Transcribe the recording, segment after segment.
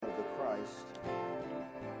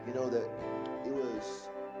You know that it was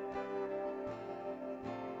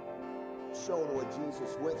shown what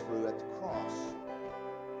Jesus went through at the cross.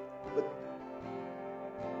 But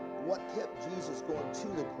what kept Jesus going to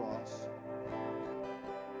the cross,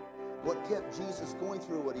 what kept Jesus going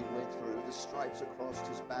through what he went through, the stripes across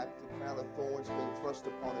his back, the crown of thorns being thrust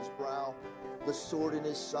upon his brow, the sword in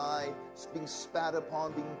his side, being spat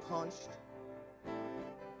upon, being punched.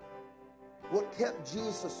 What kept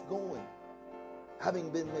Jesus going,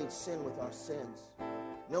 having been made sin with our sins,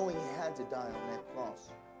 knowing he had to die on that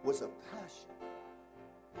cross, was a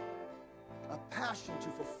passion to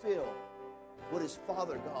fulfill what his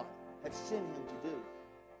Father God had sent him to do.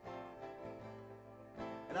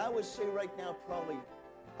 And I would say right now, probably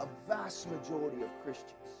a vast majority of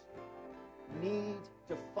Christians need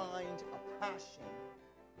to find a passion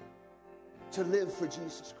to live for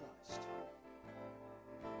Jesus Christ.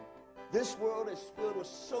 This world is filled with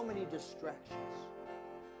so many distractions,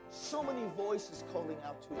 so many voices calling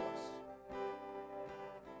out to us.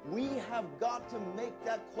 We have got to make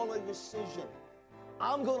that quality decision.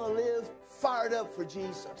 I'm going to live fired up for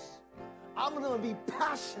Jesus. I'm going to be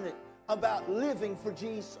passionate about living for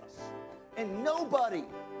Jesus. And nobody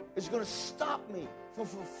is going to stop me from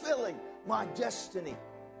fulfilling my destiny.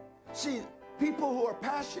 See, people who are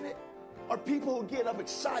passionate are people who get up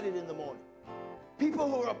excited in the morning. People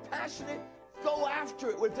who are passionate go after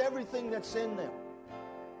it with everything that's in them.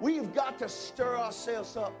 We've got to stir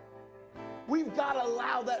ourselves up. We've got to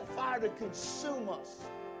allow that fire to consume us.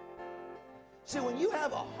 See, when you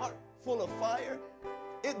have a heart full of fire,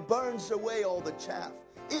 it burns away all the chaff.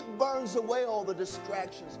 It burns away all the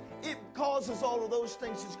distractions. It causes all of those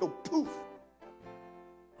things to go poof.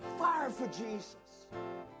 Fire for Jesus.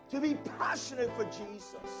 To be passionate for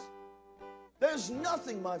Jesus. There's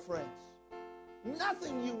nothing, my friends,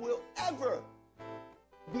 nothing you will ever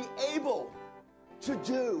be able to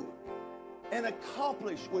do and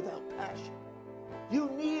accomplish without passion. You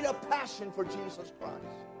need a passion for Jesus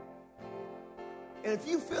Christ. And if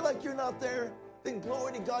you feel like you're not there, then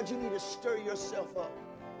glory to God, you need to stir yourself up.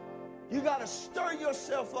 You got to stir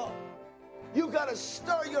yourself up. You got to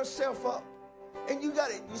stir yourself up. And you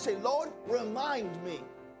say, Lord, remind me.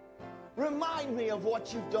 Remind me of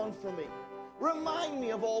what you've done for me. Remind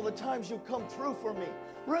me of all the times you've come through for me.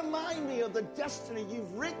 Remind me of the destiny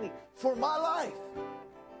you've written for my life.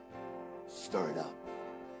 Stir it up.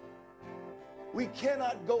 We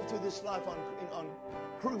cannot go through this life on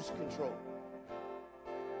cruise control.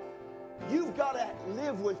 You've got to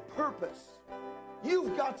live with purpose.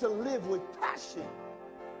 You've got to live with passion.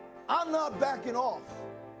 I'm not backing off.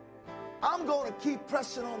 I'm going to keep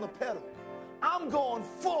pressing on the pedal. I'm going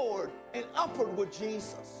forward and upward with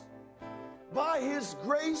Jesus. By his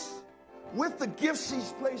grace, with the gifts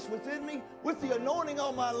he's placed within me, with the anointing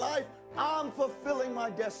on my life, I'm fulfilling my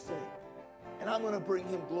destiny. And I'm going to bring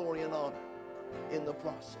him glory and honor in the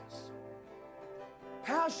process.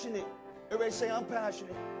 Passionate. Everybody say, I'm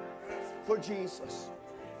passionate for Jesus.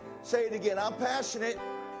 Say it again. I'm passionate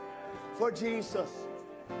for Jesus.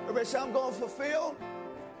 Everybody say, I'm going to fulfill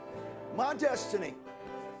my destiny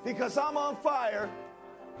because I'm on fire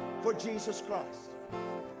for Jesus Christ.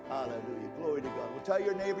 Hallelujah. Glory to God. Well, tell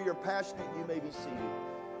your neighbor you're passionate. You may be seated.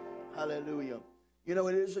 Hallelujah. You know,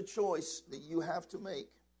 it is a choice that you have to make.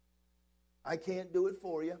 I can't do it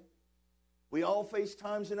for you. We all face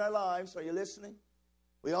times in our lives. Are you listening?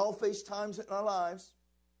 We all face times in our lives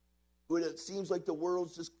where it seems like the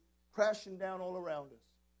world's just crashing down all around us,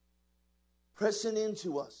 pressing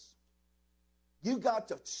into us. You got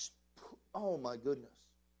to, oh my goodness.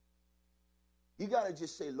 You got to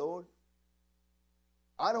just say, Lord,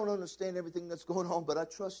 I don't understand everything that's going on, but I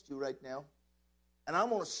trust you right now. And I'm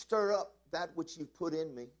going to stir up that which you've put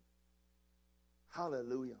in me.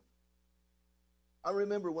 Hallelujah. I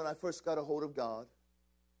remember when I first got a hold of God,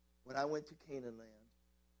 when I went to Canaan land.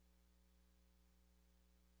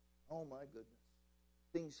 Oh my goodness.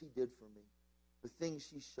 Things he did for me. The things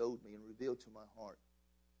he showed me and revealed to my heart.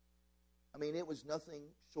 I mean, it was nothing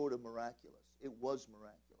short of miraculous. It was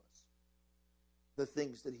miraculous. The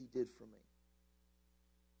things that he did for me.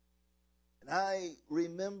 And I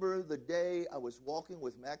remember the day I was walking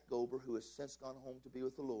with Matt Gober, who has since gone home to be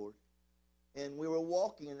with the Lord. And we were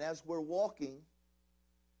walking, and as we're walking,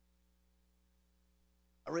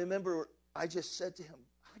 I remember I just said to him,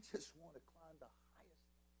 I just want to climb the highest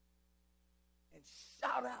mountain and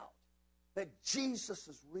shout out that Jesus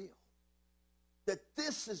is real, that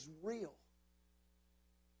this is real.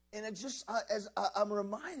 And it just, I'm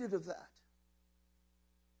reminded of that.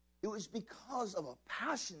 It was because of a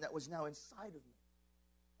passion that was now inside of me.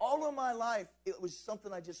 All of my life, it was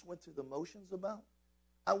something I just went through the motions about.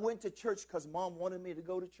 I went to church because Mom wanted me to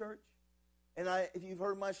go to church. And if you've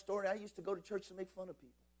heard my story, I used to go to church to make fun of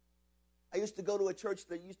people. I used to go to a church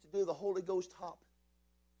that used to do the Holy Ghost hop.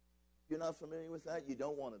 If you're not familiar with that, you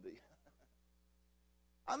don't want to be.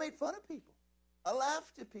 I made fun of people. I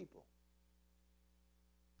laughed at people.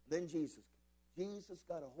 Then Jesus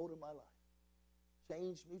got a hold of my life,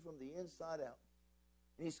 changed me from the inside out.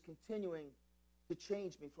 And He's continuing to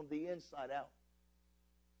change me from the inside out.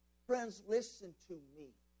 Friends, listen to me.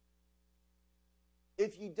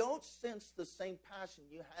 If you don't sense the same passion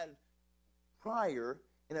you had prior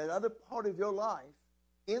in another part of your life,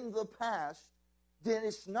 in the past, then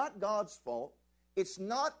it's not God's fault. It's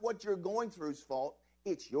not what you're going through's fault.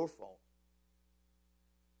 It's your fault.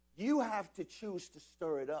 You have to choose to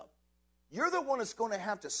stir it up. You're the one that's going to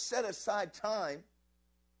have to set aside time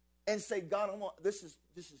and say, God, this is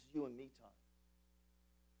you and me time.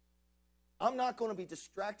 I'm not going to be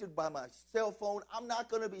distracted by my cell phone. I'm not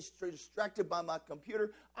going to be distracted by my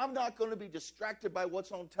computer. I'm not going to be distracted by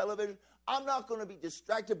what's on television. I'm not going to be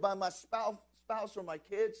distracted by my spouse or my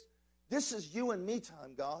kids. This is you and me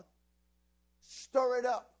time, God. Stir it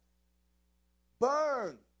up.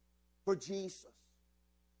 Burn for Jesus.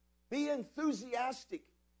 Be enthusiastic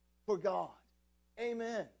for God.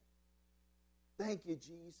 Amen. Thank you,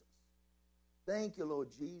 Jesus. Thank you, Lord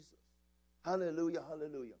Jesus. Hallelujah,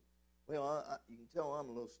 hallelujah. Well, you can tell I'm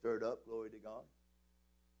a little stirred up. Glory to God.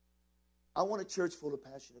 I want a church full of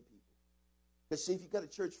passionate people. Because see, if you've got a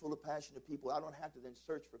church full of passionate people, I don't have to then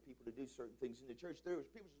search for people to do certain things in the church. There's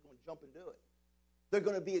people just going to jump and do it. They're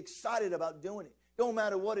going to be excited about doing it. Don't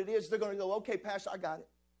matter what it is. They're going to go, okay, Pastor, I got it.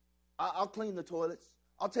 I'll clean the toilets.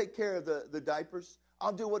 I'll take care of the diapers.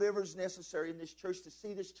 I'll do whatever is necessary in this church to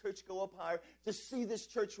see this church go up higher, to see this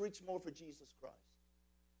church reach more for Jesus Christ.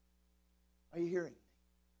 Are you hearing me?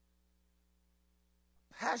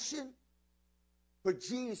 Passion for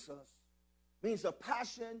Jesus means a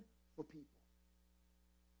passion for people.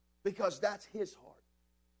 Because that's His heart.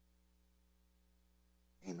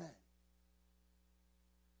 Amen.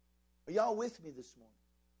 Are y'all with me this morning?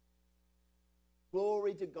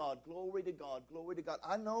 Glory to God, glory to God, glory to God.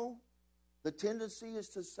 I know the tendency is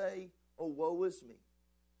to say, oh, woe is me.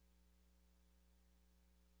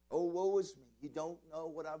 Oh, woe is me. You don't know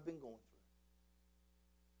what I've been going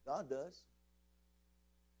through. God does.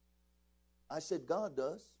 I said, God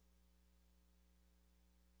does.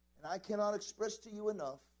 And I cannot express to you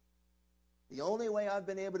enough, the only way I've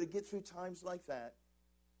been able to get through times like that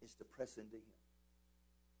is to press into Him.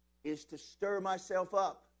 Is to stir myself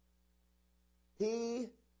up. He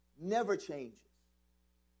never changes.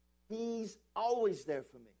 He's always there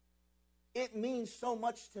for me. It means so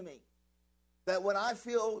much to me that when I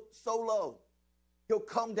feel so low, He'll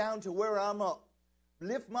come down to where I'm up,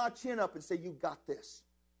 lift my chin up and say, you got this.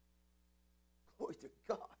 Glory to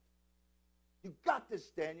God. You got this,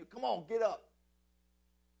 Daniel. Come on, get up.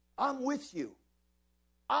 I'm with you.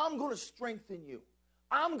 I'm going to strengthen you.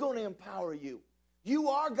 I'm going to empower you. You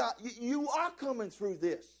are God. You are coming through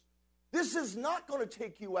this. This is not going to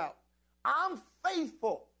take you out. I'm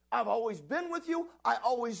faithful. I've always been with you. I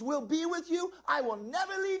always will be with you. I will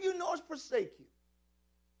never leave you nor forsake you.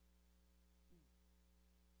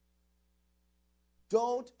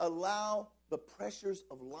 Don't allow the pressures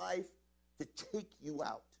of life to take you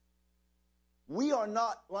out. We are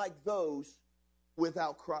not like those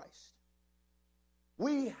without Christ.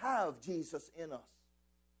 We have Jesus in us.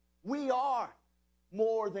 We are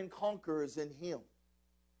more than conquerors in Him.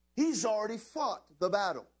 He's already fought the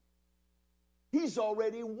battle. He's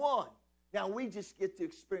already won. Now we just get to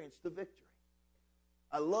experience the victory.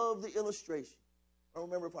 I love the illustration. I don't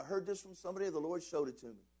remember if I heard this from somebody or the Lord showed it to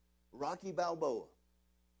me. Rocky Balboa.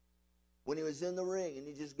 When he was in the ring and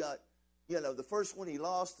he just got, the first one he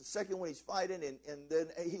lost, the second one he's fighting, and then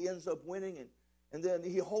he ends up winning, and then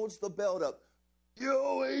he holds the belt up.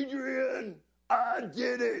 Yo, Adrian, I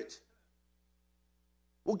did it.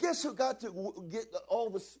 Well, guess who got to get all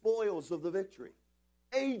the spoils of the victory?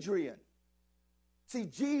 Adrian. See,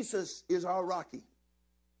 Jesus is our Rocky.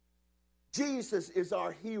 Jesus is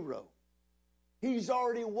our hero. He's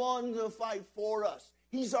already won the fight for us.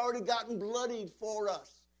 He's already gotten bloodied for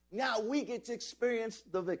us. Now we get to experience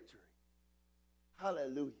the victory.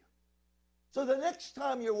 Hallelujah. So the next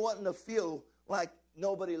time you're wanting to feel like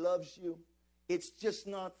nobody loves you, it's just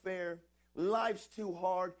not fair, life's too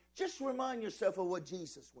hard, just remind yourself of what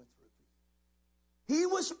Jesus went through. He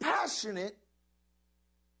was passionate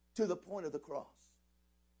to the point of the cross.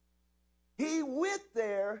 He went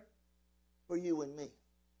there for you and me.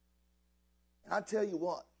 And I tell you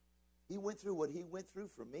what, He went through what He went through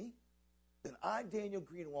for me, then I, Daniel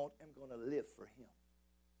Greenwald, am going to live for Him.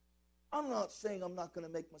 I'm not saying I'm not going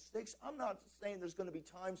to make mistakes. I'm not saying there's going to be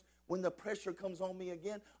times when the pressure comes on me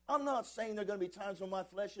again. I'm not saying there are going to be times when my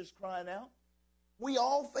flesh is crying out. We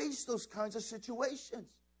all face those kinds of situations.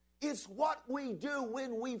 It's what we do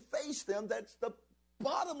when we face them that's the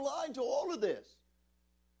bottom line to all of this.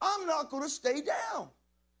 I'm not going to stay down.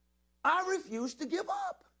 I refuse to give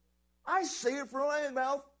up. I say it from my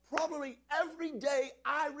mouth probably every day.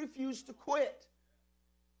 I refuse to quit.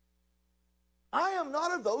 I am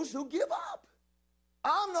not of those who give up.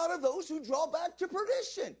 I'm not of those who draw back to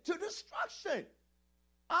perdition, to destruction.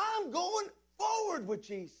 I'm going forward with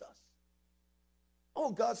Jesus. Oh,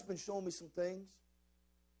 God's been showing me some things.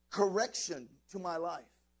 Correction to my life.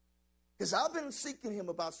 Because I've been seeking Him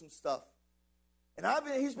about some stuff. And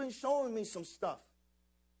He's been showing me some stuff.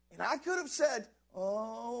 And I could have said,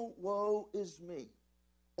 oh, woe is me.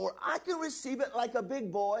 Or I can receive it like a big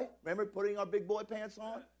boy. Remember putting our big boy pants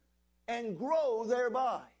on? And grow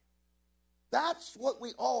thereby. That's what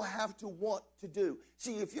we all have to want to do.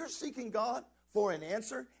 See, if you're seeking God for an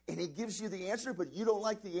answer, and He gives you the answer, but you don't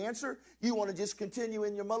like the answer, you want to just continue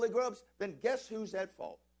in your mully grubs, then guess who's at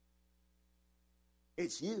fault?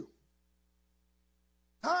 It's you.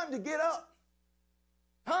 Time to get up.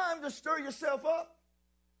 Time to stir yourself up.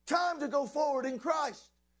 Time to go forward in Christ.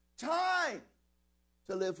 Time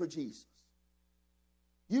to live for Jesus.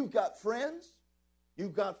 You've got friends.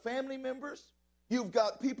 You've got family members. You've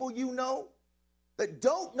got people you know that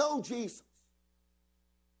don't know Jesus.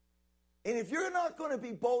 And if you're not going to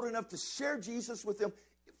be bold enough to share Jesus with them,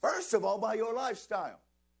 first of all, by your lifestyle.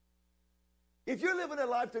 If you're living a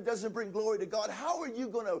life that doesn't bring glory to God, how are you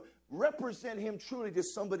going to represent Him truly to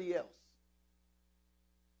somebody else?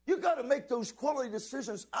 You've got to make those quality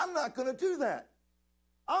decisions. I'm not going to do that.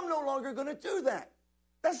 I'm no longer going to do that.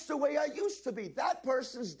 That's the way I used to be. That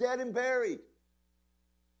person's dead and buried.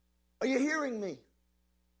 Are you hearing me?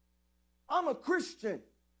 I'm a Christian,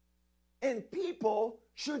 and people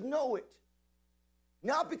should know it.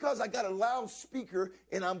 Not because I got a loudspeaker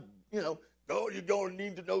and I'm, oh, you're going to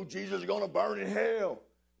need to know Jesus, you're going to burn in hell.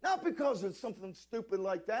 Not because of something stupid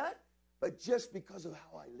like that, but just because of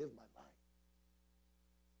how I live my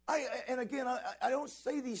life. I don't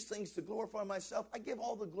say these things to glorify myself. I give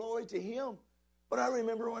all the glory to Him. But I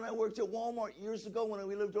remember when I worked at Walmart years ago when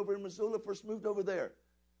we lived over in Missoula, first moved over there.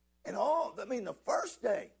 And the first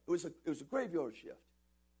day, it was a graveyard shift.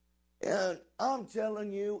 And I'm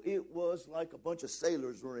telling you, it was like a bunch of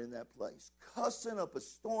sailors were in that place, cussing up a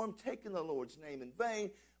storm, taking the Lord's name in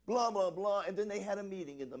vain, blah, blah, blah. And then they had a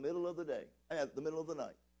meeting in the middle of the day, at the middle of the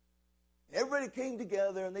night. Everybody came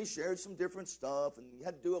together, and they shared some different stuff, and you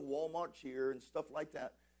had to do a Walmart cheer and stuff like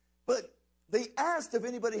that. But they asked if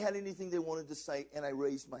anybody had anything they wanted to say, and I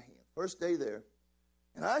raised my hand. First day there.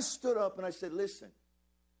 And I stood up, and I said, listen,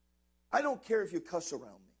 I don't care if you cuss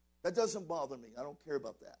around me. That doesn't bother me. I don't care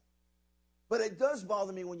about that. But it does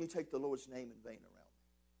bother me when you take the Lord's name in vain around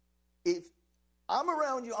me. If I'm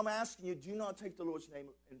around you, I'm asking you, do not take the Lord's name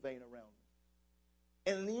in vain around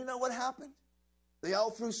me. And you know what happened? They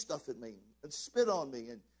all threw stuff at me and spit on me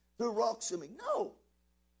and threw rocks at me. No.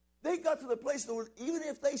 They got to the place where even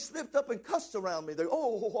if they slipped up and cussed around me, they're,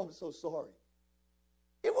 oh, I'm so sorry.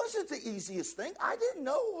 It wasn't the easiest thing. I didn't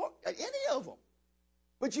know any of them.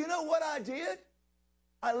 But you know what I did?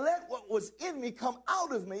 I let what was in me come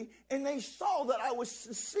out of me, and they saw that I was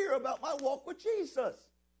sincere about my walk with Jesus.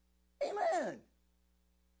 Amen.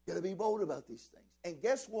 Got to be bold about these things. And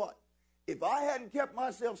guess what? If I hadn't kept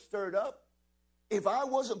myself stirred up, if I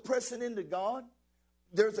wasn't pressing into God,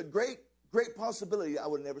 there's a great possibility I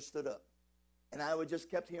would have never stood up. And I would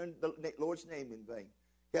just kept hearing the Lord's name in vain.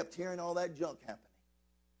 Kept hearing all that junk happening.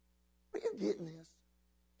 Are you getting this?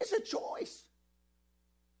 It's a choice.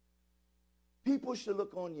 People should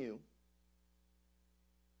look on you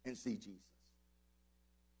and see Jesus.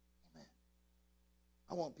 Amen.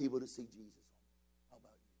 I want people to see Jesus on me. How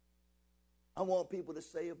about you? I want people to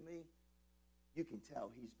say of me, you can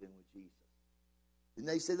tell he's been with Jesus. Didn't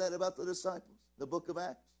they say that about the disciples? The book of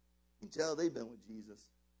Acts? You can tell they've been with Jesus.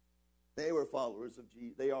 They were followers of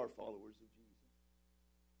Jesus. They are followers of Jesus.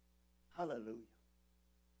 Hallelujah.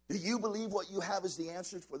 Do you believe what you have is the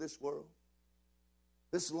answer for this world?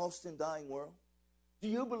 This lost and dying world? Do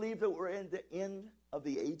you believe that we're in the end of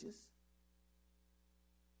the ages?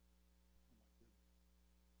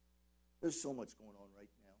 There's so much going on right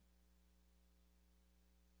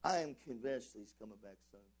now. I am convinced he's coming back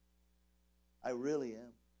soon. I really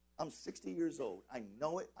am. I'm 60 years old. I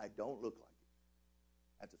know it. I don't look like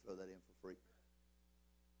it. I have to throw that in for free.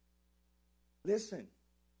 Listen,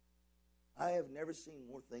 I have never seen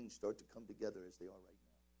more things start to come together as they are right now.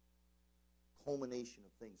 Culmination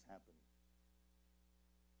of things happening.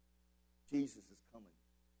 Jesus is coming,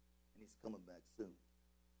 and he's coming back soon.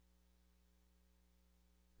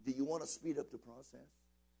 Do you want to speed up the process?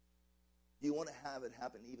 Do you want to have it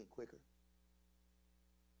happen even quicker?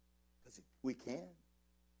 Because we can.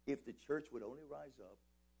 If the church would only rise up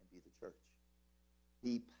and be the church.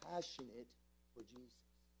 Be passionate for Jesus.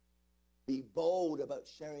 Be bold about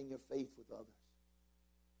sharing your faith with others.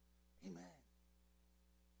 Amen.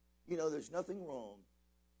 You know, there's nothing wrong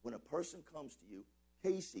when a person comes to you.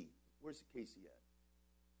 Casey, where's Casey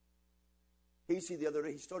at? Casey, the other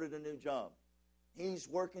day, he started a new job. He's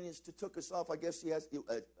working, took us off. I guess he has,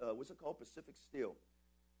 what's it called? Pacific Steel.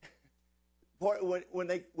 When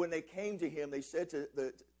they came to him, they said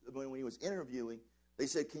when he was interviewing, they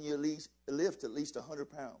said, can you at least lift at least 100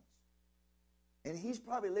 pounds? And he's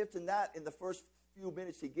probably lifting that in the first few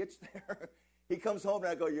minutes he gets there. He comes home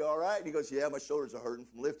and I go, you all right? And he goes, yeah, my shoulders are hurting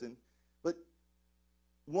from lifting. But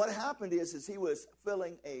what happened is he was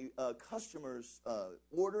filling a customer's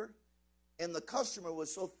order, and the customer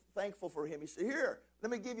was so thankful for him. He said, here,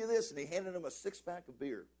 let me give you this. And he handed him a 6-pack of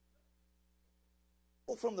beer.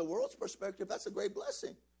 Well, from the world's perspective, that's a great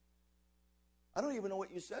blessing. I don't even know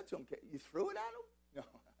what you said to him. You threw it at him? No.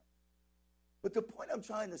 But the point I'm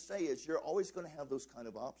trying to say is you're always going to have those kind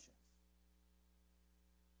of options.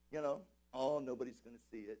 You know, oh, nobody's going to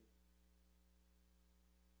see it.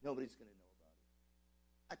 Nobody's going to know about it.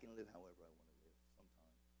 I can live however I want to live sometimes.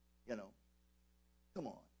 You know, come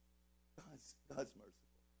on. God's merciful.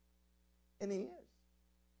 And he is.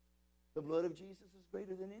 The blood of Jesus is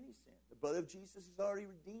greater than any sin. The blood of Jesus has already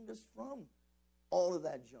redeemed us from all of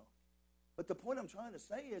that junk. But the point I'm trying to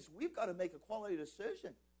say is we've got to make a quality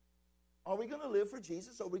decision. Are we going to live for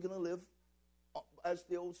Jesus, or are we going to live, as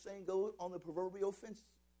the old saying goes, on the proverbial fence,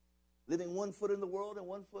 living 1 foot in the world and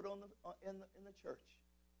 1 foot in the church?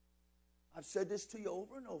 I've said this to you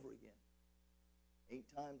over and over again. Ain't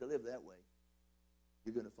time to live that way.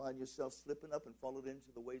 You're going to find yourself slipping up and falling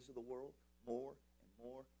into the ways of the world more and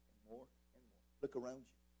more and more and more. Look around you.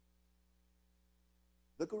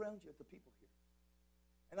 Look around you at the people here.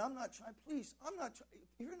 And I'm not trying, please, if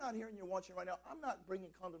you're not here and you're watching right now, I'm not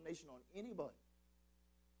bringing condemnation on anybody.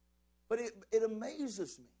 But it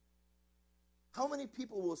amazes me how many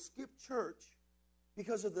people will skip church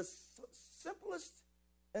because of the simplest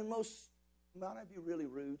and most, might I be really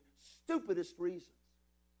rude, stupidest reasons.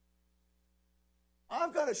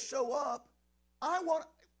 I've got to show up. I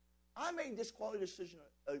made this quality decision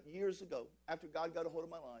years ago after God got a hold of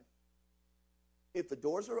my life. If the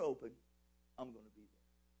doors are open, I'm going to be there.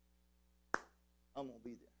 I'm going to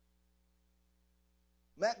be there.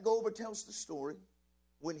 Matt Goldberg tells the story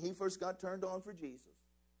when he first got turned on for Jesus.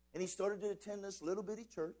 And he started to attend this little bitty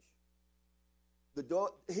church.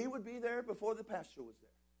 He would be there before the pastor was there.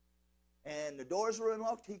 And the doors were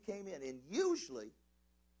unlocked. He came in. And usually,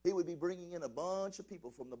 he would be bringing in a bunch of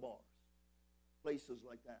people from the bars, places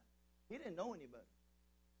like that. He didn't know anybody.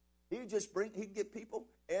 He'd get people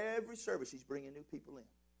every service. He's bringing new people in.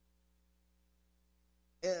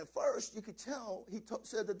 And at first, you could tell,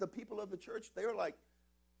 said that the people of the church, they were like,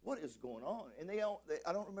 what is going on? And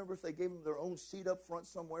I don't remember if they gave them their own seat up front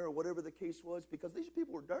somewhere or whatever the case was, because these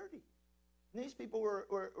people were dirty. And these people were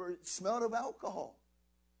smelled of alcohol.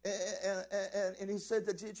 And he said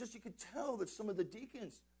that you could tell that some of the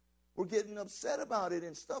deacons were getting upset about it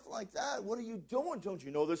and stuff like that. What are you doing? Don't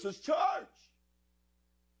you know this is church?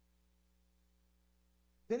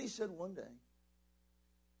 Then he said one day,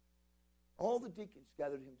 all the deacons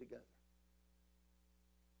gathered him together.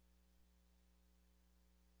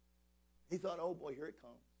 He thought, oh boy, here it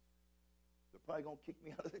comes. They're probably going to kick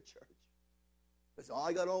me out of the church. Because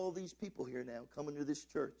I got all these people here now coming to this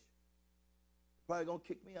church. They're probably going to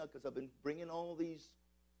kick me out because I've been bringing all these,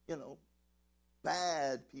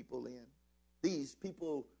 bad people in. These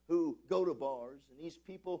people who go to bars and these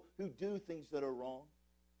people who do things that are wrong.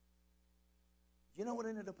 Do you know what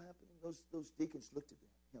ended up happening? Those deacons looked at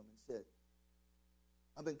him and said,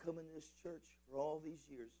 I've been coming to this church for all these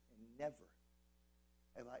years, and never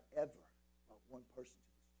have I ever brought one person to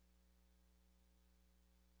this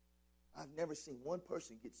church. I've never seen one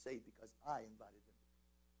person get saved because I invited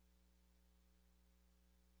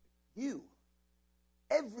them.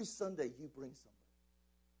 Every Sunday you bring somebody.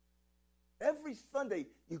 Every Sunday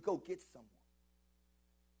you go get someone.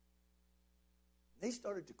 And they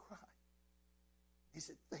started to cry. He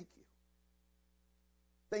said, thank you.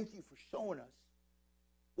 Thank you for showing us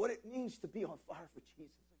what it means to be on fire for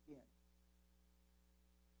Jesus again.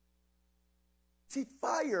 See,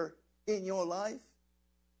 fire in your life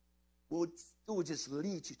will just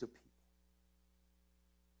lead you to people.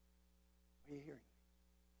 Are you hearing me?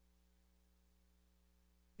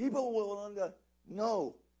 People will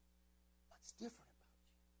know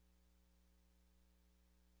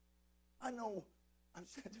I know I've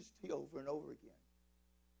said this to you over and over again.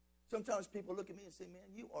 Sometimes people look at me and say, man,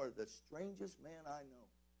 you are the strangest man I know.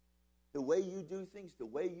 The way you do things, the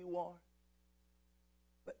way you are.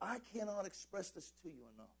 But I cannot express this to you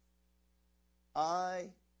enough. I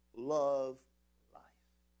love life.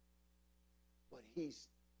 What he's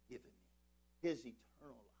given me, his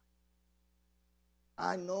eternal life.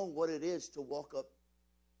 I know what it is to wake up,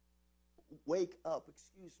 with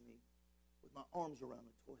my arms around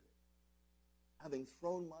the toilet, having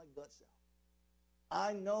thrown my guts out.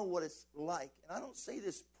 I know what it's like, and I don't say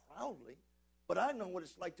this proudly, but I know what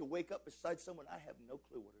it's like to wake up beside someone I have no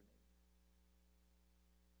clue what her name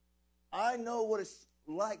is. I know what it's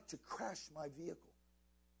like to crash my vehicle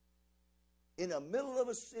in the middle of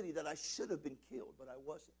a city that I should have been killed, but I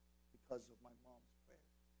wasn't because of my mom's prayer.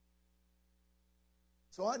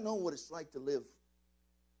 So I know what it's like to live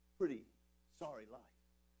a pretty sorry life.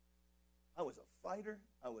 I was a fighter.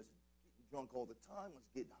 I was getting drunk all the time. I was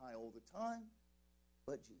getting high all the time.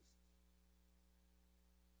 But Jesus.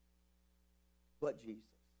 But Jesus.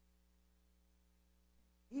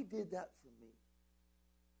 He did that for me.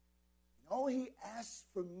 And all he asks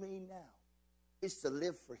for me now is to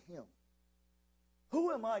live for him.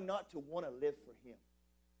 Who am I not to want to live for him?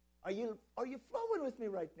 Are you flowing with me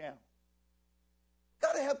right now?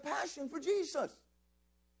 Got to have passion for Jesus.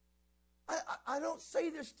 I don't say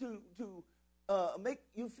this to make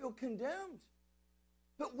you feel condemned.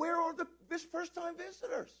 But where are the first-time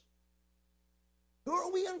visitors? Who are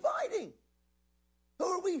we inviting? Who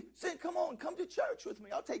are we saying, come on, come to church with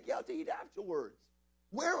me. I'll take you out to eat afterwards.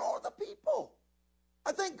 Where are the people?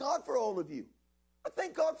 I thank God for all of you. I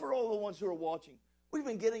thank God for all the ones who are watching. We've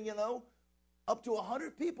been getting, up to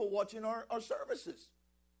 100 people watching our services.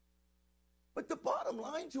 But the bottom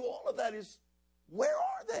line to all of that is, where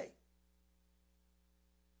are they?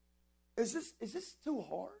 Is this too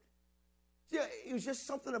hard? Yeah, it was just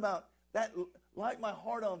something about that light my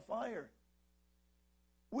heart on fire.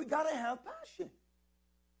 We got to have passion.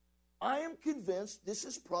 I am convinced this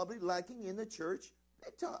is probably lacking in the church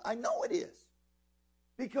big time. I know it is.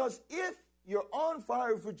 Because if you're on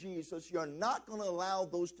fire for Jesus, you're not going to allow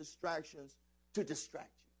those distractions to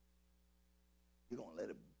distract you. You're going to let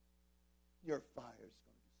it, your fire is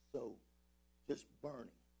going to be so just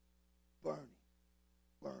burning, burning,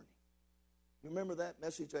 burning. You remember that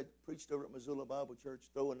message I preached over at Missoula Bible Church,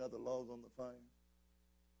 throw another log on the fire?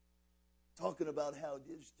 Talking about how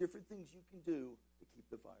there's different things you can do to keep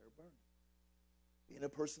the fire burning. Being a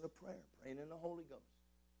person of prayer, praying in the Holy Ghost.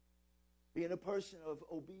 Being a person of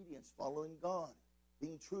obedience, following God.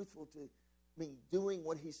 Being truthful doing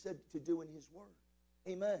what he said to do in his word.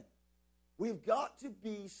 Amen. We've got to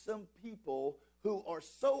be some people who are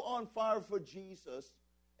so on fire for Jesus.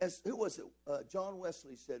 Who was it? John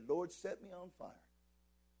Wesley said, Lord, set me on fire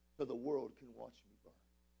so the world can watch me burn.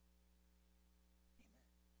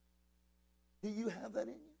 Amen. Do you have that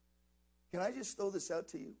in you? Can I just throw this out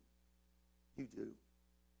to you? You do.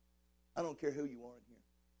 I don't care who you are in here.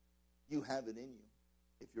 You have it in you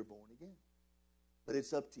if you're born again. But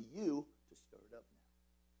it's up to you to stir it up now.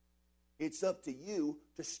 It's up to you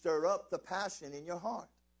to stir up the passion in your heart.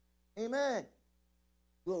 Amen.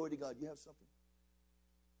 Glory to God. You have something?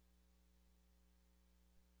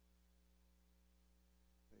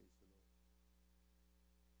 Praise the Lord.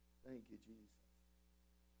 Thank you, Jesus.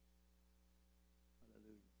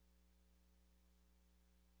 Hallelujah.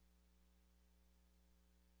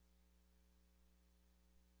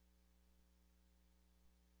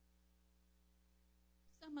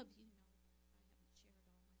 Some of you know that I haven't shared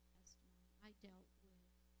all my testimony. I dealt with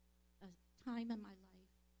a time in my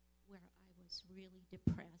life where I was really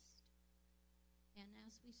depressed. And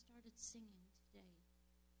as we started singing today,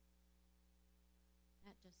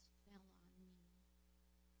 that just fell on me.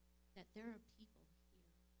 That there are people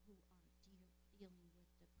here who are dealing with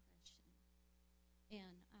depression.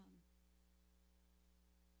 And,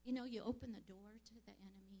 you open the door to the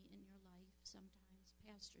enemy in your life. Sometimes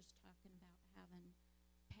pastors talking about having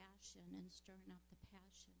passion and stirring up the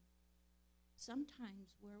passion.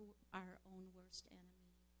 Sometimes we're our own worst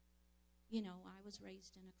enemy. I was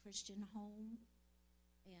raised in a Christian home,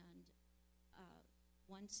 and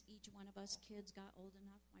once each one of us kids got old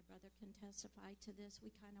enough, my brother can testify to this,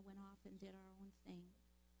 we kind of went off and did our own thing.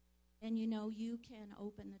 And you can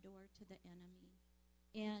open the door to the enemy.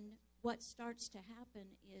 And what starts to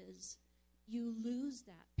happen is you lose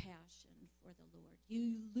that passion for the Lord.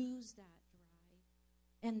 You lose that drive.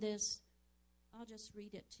 And this, I'll just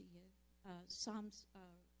read it to you.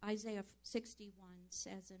 Isaiah 61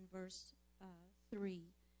 says in verse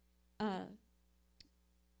 3.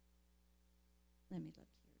 Let me look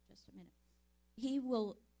here just a minute. He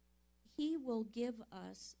He will give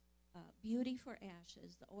us beauty for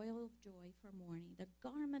ashes, the oil of joy for mourning, the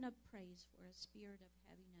garment of praise for a spirit of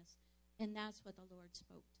heaviness. And that's what the Lord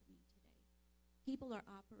spoke to me today. People are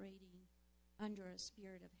operating under a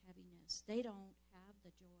spirit of heaviness. They don't have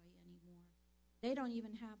the joy anymore. They don't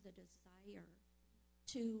even have the desire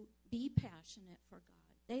to be passionate for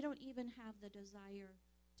God. They don't even have the desire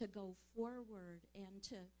to go forward and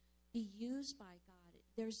to be used by God.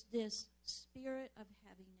 There's this spirit of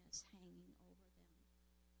heaviness hanging over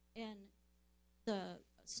them. And the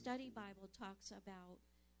study Bible talks about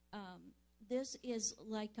this is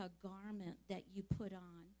like a garment that you put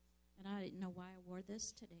on. And I didn't know why I wore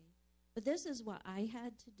this today. But this is what I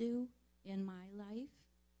had to do in my life.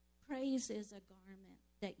 Praise is a garment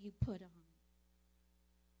that you put on.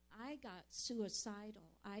 I got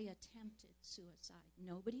suicidal. I attempted suicide.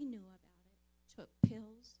 Nobody knew about it. Took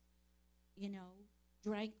pills,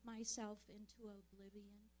 drank myself into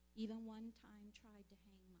oblivion. Even one time tried to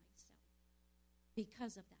hang myself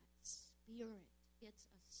because of that spirit. It's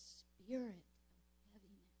a spirit of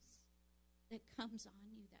heaviness that comes on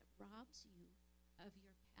you, that robs you of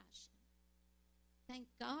your passion. Thank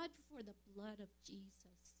God for the blood of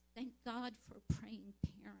Jesus. Thank God for praying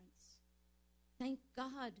parents. Thank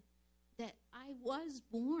God that I was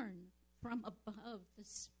born from above. The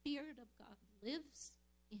Spirit of God lives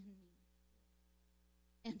in me.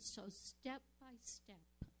 And so step by step,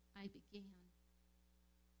 I began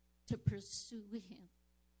to pursue him.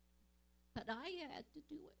 But I had to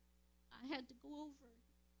do it. I had to go over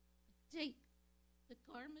and take the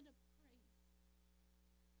garment of praise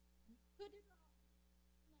and put it on.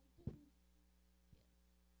 And I didn't.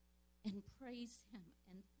 And praise him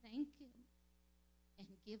and thank him and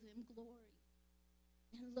give him glory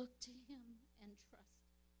and look to him and trust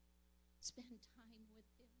him. Spend time with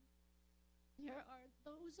him. There are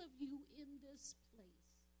those of you in this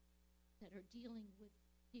place that are dealing with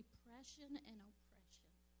depression and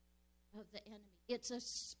oppression of the enemy. It's a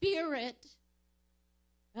spirit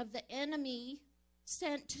of the enemy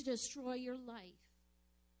sent to destroy your life.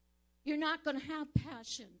 You're not going to have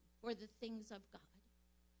passion for the things of God.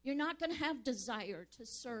 You're not going to have desire to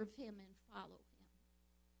serve him and follow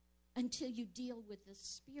him until you deal with the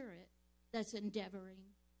spirit that's endeavoring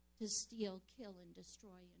to steal, kill, and destroy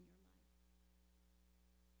in your life.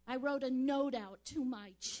 I wrote a note out to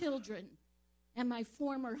my children and my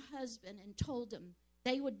former husband and told them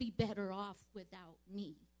they would be better off without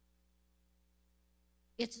me.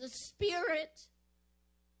 It's a spirit,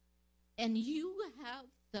 and you have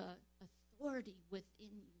the authority within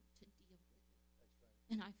you to deal with it. That's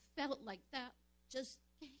right. And I felt like that just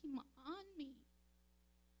came on me,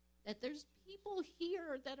 that there's people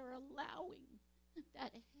here that are allowing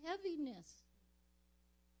that heaviness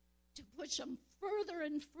to push them further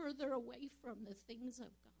and further away from the things of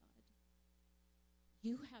God.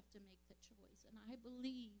 You have to make the choice. And I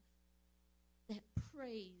believe that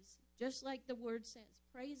praise, just like the word says,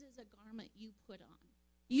 praise is a garment you put on.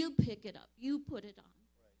 You pick it up. You put it on.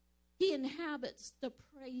 Right. He inhabits the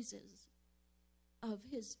praises of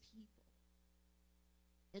his people.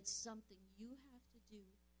 It's something you have to do.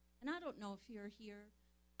 And I don't know if you're here.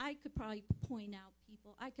 I could probably point out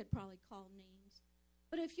people. I could probably call names.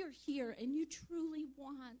 But if you're here and you truly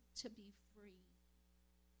want to be free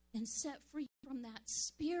and set free from that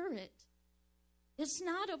spirit, it's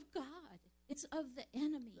not of God. It's of the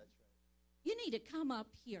enemy. That's right. You need to come up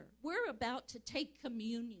here. We're about to take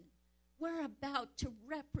communion. We're about to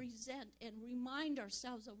represent and remind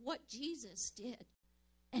ourselves of what Jesus did.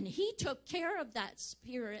 And he took care of that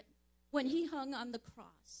spirit when he hung on the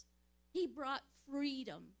cross. He brought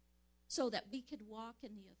freedom so that we could walk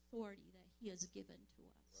in the authority that he has given to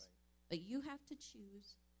us. Right. But you have to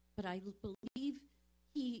choose. But I believe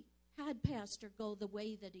he had Pastor go the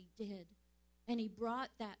way that he did. And he brought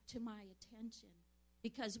that to my attention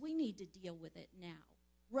because we need to deal with it now,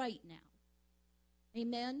 right now.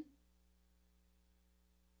 Amen?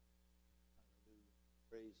 Hallelujah.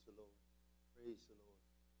 Praise the Lord. Praise the Lord.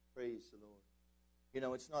 Praise the Lord. You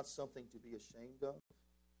know, it's not something to be ashamed of.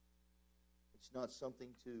 It's not something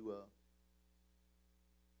to...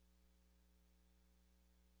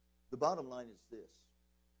 The bottom line is this.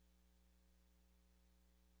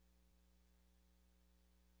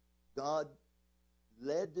 God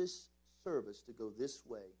led this service to go this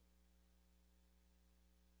way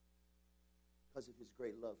because of his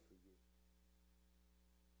great love for you.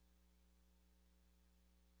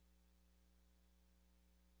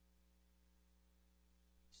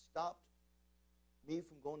 He stopped me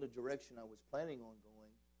from going the direction I was planning on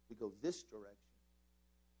going to go this direction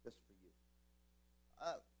just for you.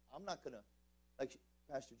 I'm not going to, like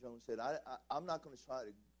Pastor Jones said, I'm not going to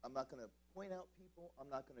I'm not going to point out people. I'm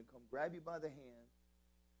not going to come grab you by the hand.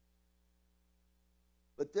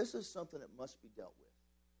 But this is something that must be dealt with.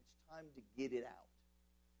 It's time to get it out.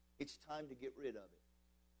 It's time to get rid of it.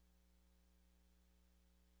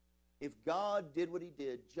 If God did what he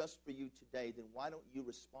did just for you today, then why don't you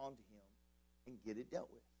respond to him and get it dealt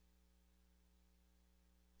with?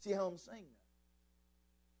 See how I'm saying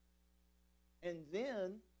that? And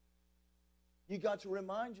then you got to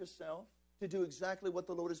remind yourself to do exactly what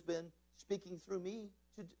the Lord has been speaking through me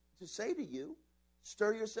to say to you.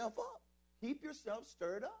 Stir yourself up. Keep yourself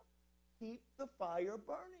stirred up. Keep the fire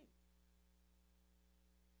burning.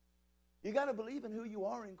 You got to believe in who you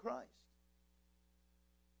are in Christ.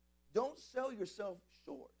 Don't sell yourself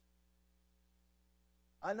short.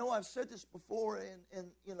 I know I've said this before,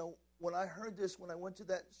 and you know, when I heard this, when I went to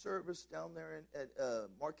that service down there at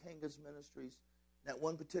Mark Hanga's Ministries, that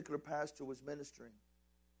one particular pastor was ministering.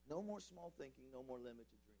 No more small thinking, no more limited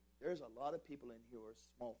dreaming. There's a lot of people in here who are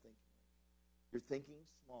small thinking right now. You're thinking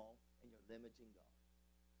small, and you're limiting God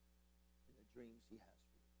in the dreams he has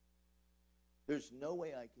for you. There's no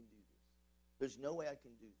way I can do this. There's no way I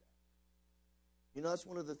can do that. You know, that's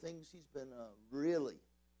one of the things he's been really,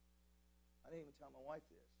 I didn't even tell my wife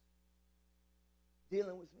this,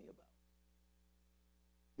 dealing with me about.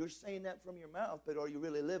 You're saying that from your mouth, but are you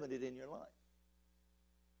really living it in your life?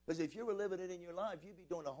 Because if you were living it in your life, you'd be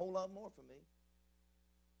doing a whole lot more for me.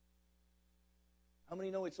 How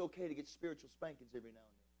many know it's okay to get spiritual spankings every now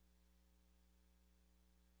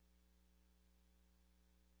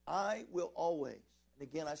and then? I will always, and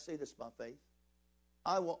again I say this by faith,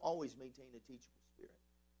 I will always maintain a teachable spirit.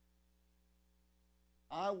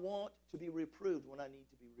 I want to be reproved when I need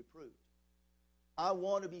to be reproved. I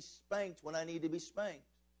want to be spanked when I need to be spanked.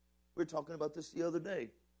 We were talking about this the other day.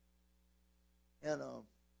 And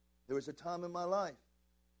there was a time in my life,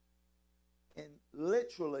 and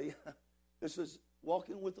literally, this was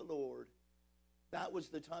walking with the Lord. That was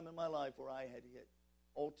the time in my life where I had hit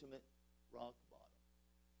ultimate rock bottom.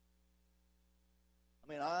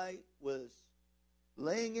 I mean, I was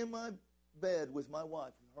laying in my bed with my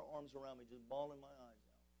wife with her arms around me, just bawling my eyes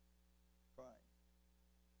out, crying,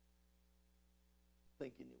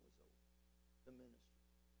 thinking it was over, the ministry.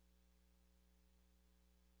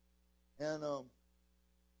 And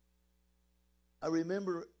I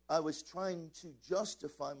remember I was trying to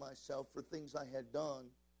justify myself for things I had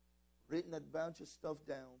done, written a bunch of stuff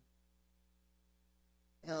down,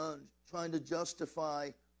 and trying to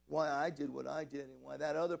justify why I did what I did and why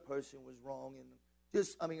that other person was wrong. And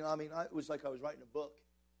just, it was like I was writing a book,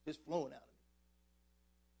 just flowing out of me.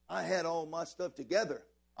 I had all my stuff together.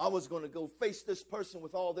 I was going to go face this person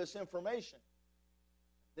with all this information.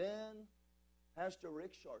 Then Pastor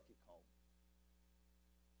Rick Sharkey called me.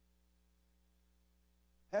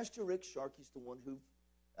 Pastor Rick Sharkey's the one who,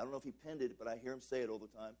 I don't know if he penned it, but I hear him say it all the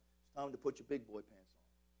time. It's time to put your big boy pants on.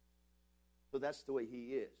 So that's the way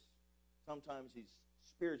he is. Sometimes he's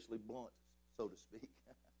spiritually blunt, so to speak.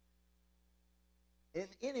 And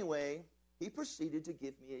anyway, he proceeded to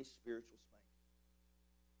give me a spiritual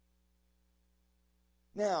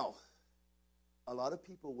spanking. Now, a lot of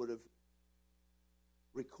people would have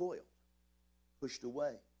recoiled, pushed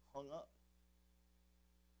away, hung up.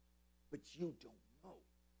 But you don't know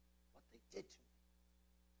what they did to me.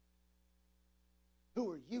 Who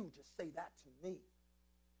are you to say that to me?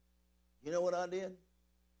 You know what I did?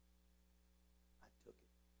 I took it.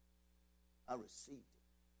 I received it.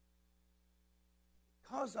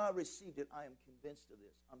 Because I received it, I am convinced of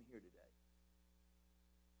this. I'm here today.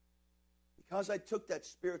 Because I took that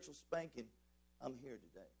spiritual spanking, I'm here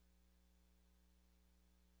today.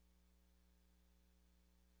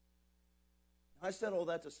 I said all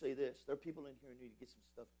that to say this. There are people in here who need to get some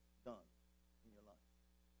stuff done in your life.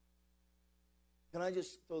 Can I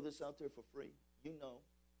just throw this out there for free? You know.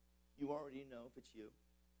 You already know if it's you.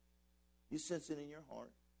 You sense it in your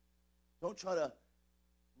heart. Don't try to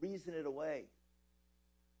reason it away.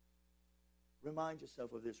 Remind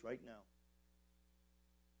yourself of this right now.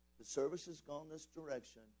 The service has gone this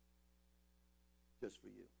direction just for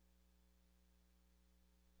you.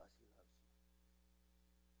 Because he loves you.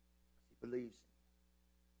 Because he believes in you.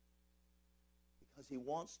 Because he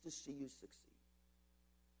wants to see you succeed.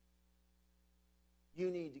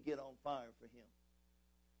 You need to get on fire for him.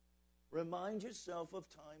 Remind yourself of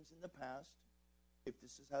times in the past, if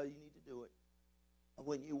this is how you need to do it, of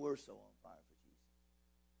when you were so on fire for Jesus.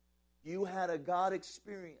 You had a God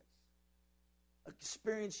experience.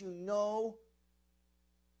 Experience you know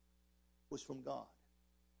was from God.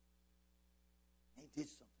 And he did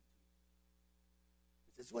something to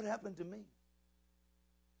you. This is what happened to me.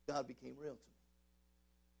 God became real to me.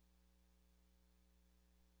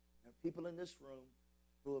 people in this room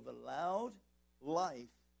who have allowed life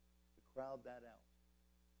to crowd that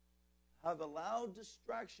out. Have allowed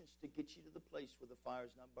distractions to get you to the place where the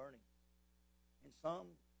fire's not burning. And some,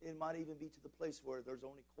 it might even be to the place where there's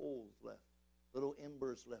only coals left, little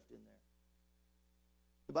embers left in there.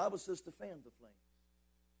 The Bible says to fan the flames.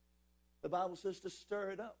 The Bible says to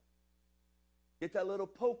stir it up. Get that little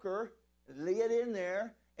poker, lay it in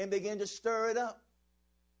there, and begin to stir it up.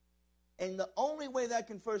 And the only way that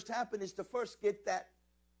can first happen is to first get that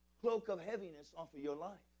cloak of heaviness off of your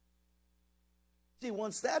life. See,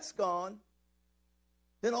 once that's gone,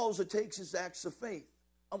 then all it takes is acts of faith.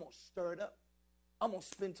 I'm going to stir it up. I'm going to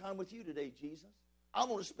spend time with you today, Jesus. I'm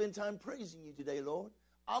going to spend time praising you today, Lord.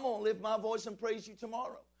 I'm going to lift my voice and praise you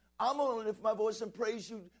tomorrow. I'm going to lift my voice and praise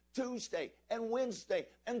you Tuesday and Wednesday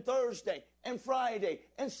and Thursday and Friday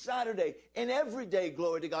and Saturday and every day,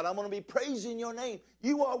 glory to God. I'm going to be praising your name.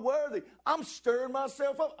 You are worthy. I'm stirring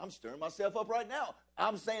myself up. I'm stirring myself up right now.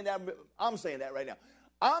 I'm saying that right now.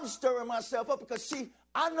 I'm stirring myself up because, see,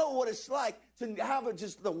 I know what it's like to have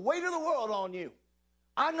just the weight of the world on you.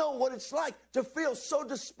 I know what it's like to feel so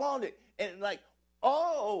despondent and like,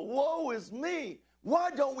 oh, woe is me.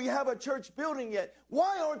 Why don't we have a church building yet?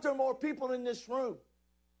 Why aren't there more people in this room?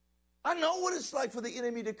 I know what it's like for the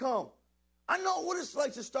enemy to come. I know what it's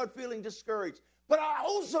like to start feeling discouraged. But I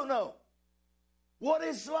also know what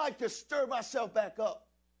it's like to stir myself back up.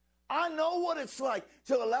 I know what it's like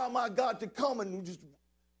to allow my God to come and just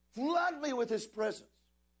flood me with his presence.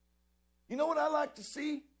 You know what I like to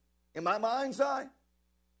see in my mind's eye?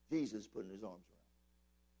 Jesus putting his arms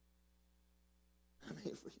around. I'm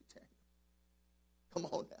here for you, Daniel. Come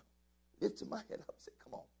on now. Lifting my head up and say,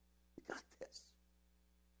 come on. You got this.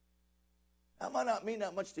 That might not mean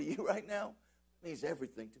that much to you right now. It means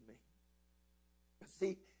everything to me. But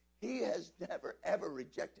see, he has never, ever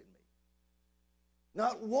rejected me.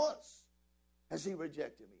 Not once has he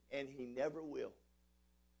rejected me, and he never will.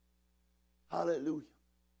 Hallelujah.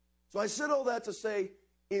 So I said all that to say,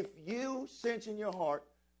 if you sense in your heart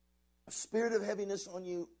a spirit of heaviness on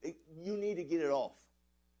you, you need to get it off.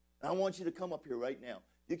 And I want you to come up here right now.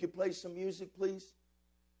 You can play some music, please.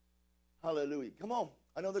 Hallelujah. Come on.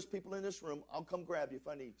 I know there's people in this room. I'll come grab you if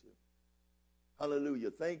I need to. Hallelujah.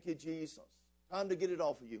 Thank you, Jesus. Time to get it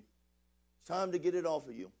off of you. It's time to get it off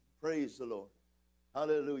of you. Praise the Lord.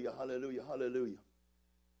 Hallelujah, hallelujah, hallelujah.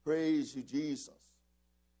 Praise you, Jesus.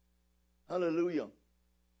 Hallelujah.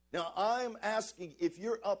 Now, I'm asking, if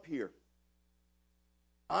you're up here,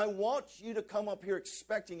 I want you to come up here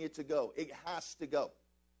expecting it to go. It has to go.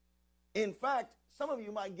 In fact, some of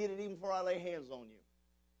you might get it even before I lay hands on you.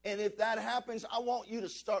 And if that happens, I want you to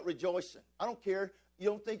start rejoicing. I don't care. You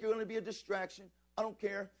don't think you're going to be a distraction. I don't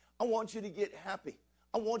care. I want you to get happy.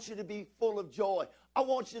 I want you to be full of joy. I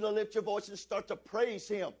want you to lift your voice and start to praise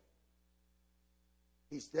him.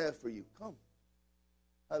 He's there for you. Come.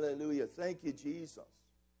 Hallelujah. Thank you, Jesus.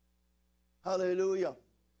 Hallelujah.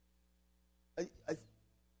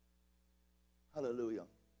 Hallelujah.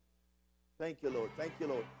 Thank you, Lord. Thank you,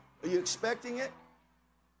 Lord. Are you expecting it?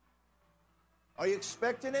 Are you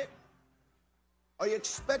expecting it? Are you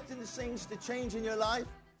expecting the things to change in your life?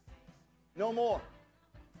 No more.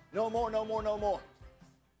 No more, no more, no more.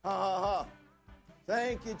 Ha, ha, ha.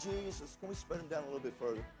 Thank you, Jesus. Can we spread them down a little bit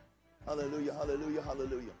further? Hallelujah, hallelujah,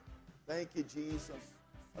 hallelujah. Thank you, Jesus.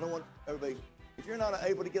 I don't want everybody, if you're not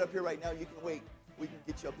able to get up here right now, you can wait. We can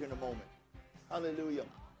get you up here in a moment. Hallelujah.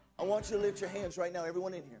 I want you to lift your hands right now,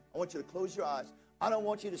 everyone in here. I want you to close your eyes. I don't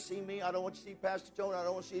want you to see me. I don't want you to see Pastor Jonah. I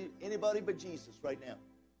don't want you to see anybody but Jesus right now.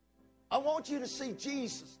 I want you to see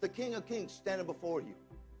Jesus, the King of Kings, standing before you.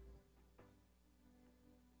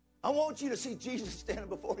 I want you to see Jesus standing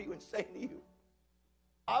before you and saying to you,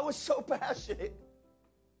 I was so passionate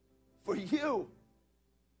for you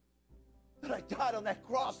that I died on that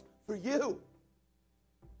cross for you.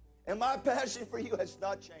 And my passion for you has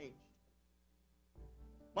not changed.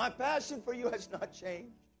 My passion for you has not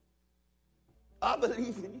changed. I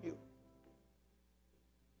believe in you.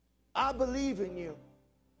 I believe in you.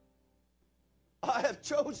 I have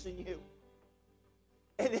chosen you.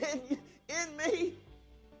 And in me,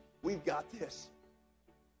 we've got this.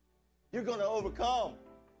 You're going to overcome.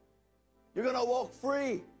 You're going to walk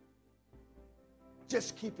free.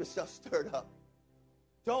 Just keep yourself stirred up.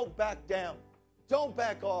 Don't back down. Don't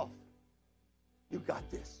back off. You got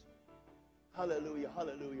this. Hallelujah,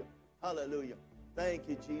 hallelujah, hallelujah. Thank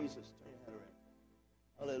you, Jesus. Turn your head around.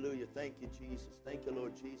 Hallelujah. Thank you, Jesus. Thank you,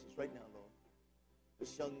 Lord Jesus. Right now, Lord.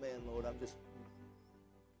 This young man, Lord, I'm just...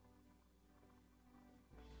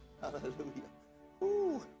 Hallelujah.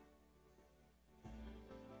 Woo.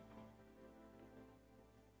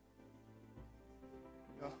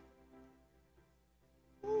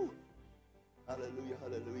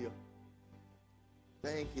 Hallelujah.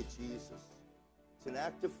 Thank you, Jesus. It's an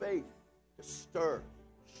act of faith to stir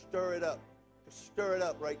it up, to stir it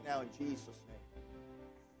up right now in Jesus' name.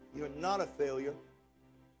 You're not a failure.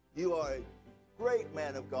 You are a great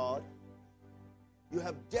man of God. You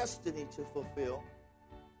have destiny to fulfill,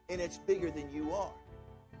 and it's bigger than you are.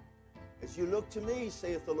 As you look to me,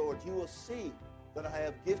 saith the Lord, you will see that I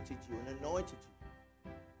have gifted you and anointed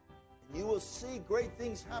you. And you will see great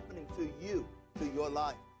things happening through you, through your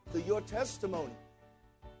life, through your testimony.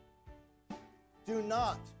 Do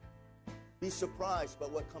not be surprised by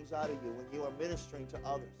what comes out of you when you are ministering to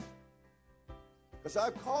others. Because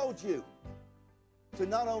I've called you to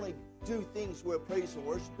not only do things where praise and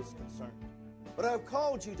worship is concerned, but I've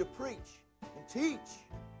called you to preach and teach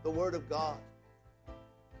the Word of God.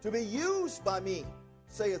 To be used by me,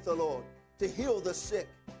 saith the Lord, to heal the sick,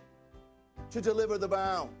 to deliver the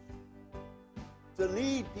bound, to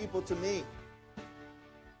lead people to me.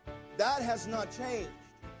 That has not changed.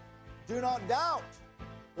 Do not doubt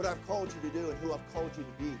what I've called you to do and who I've called you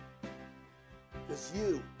to be. Because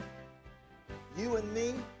you and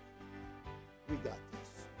me, we got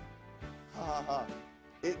this. Ha ha ha.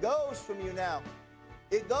 It goes from you now.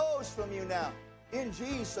 It goes from you now. In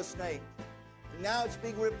Jesus' name. And now it's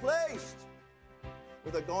being replaced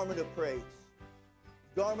with a garment of praise.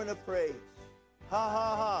 Garment of praise. Ha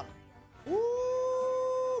ha ha.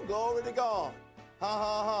 Woo! Glory to God. Ha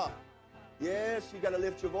ha ha. Yes, you got to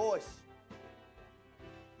lift your voice.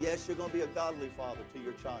 Yes, you're going to be a godly father to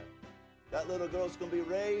your child. That little girl's going to be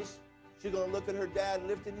raised. She's going to look at her dad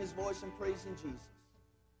lifting his voice and praising Jesus.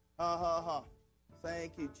 Ha ha ha.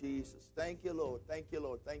 Thank you, Jesus. Thank you, Lord. Thank you,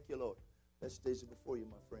 Lord. Thank you, Lord. Best days are before you,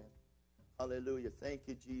 my friend. Hallelujah. Thank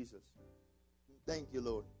you, Jesus. Thank you,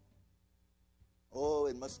 Lord. Oh,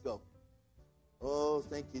 it must go. Oh,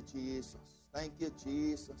 thank you, Jesus. Thank you,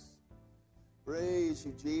 Jesus. Praise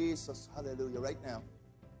you, Jesus. Hallelujah. Right now.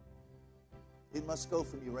 It must go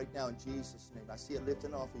from you right now in Jesus' name. I see it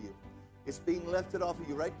lifting off of you. It's being lifted off of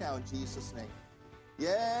you right now in Jesus' name.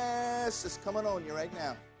 Yes, it's coming on you right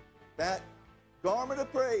now. That garment of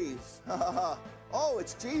praise. Oh,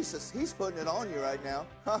 it's Jesus. He's putting it on you right now.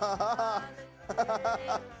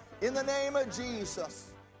 In the name of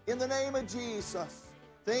Jesus. In the name of Jesus.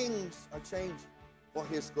 Things are changing for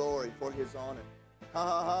His glory, for His honor. Ha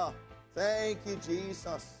ha ha. Thank you,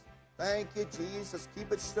 Jesus. Thank you, Jesus.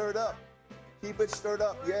 Keep it stirred up. Keep it stirred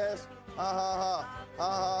up. Yes. Ha ha ha. Ha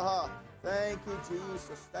ha ha. Thank you,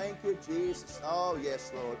 Jesus. Thank you, Jesus. Oh,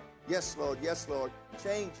 yes, Lord. Yes, Lord. Yes, Lord.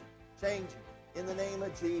 Change it. Change it. In the name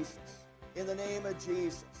of Jesus. In the name of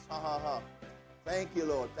Jesus. Ha ha ha. Thank you,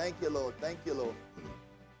 Lord. Thank you, Lord. Thank you, Lord.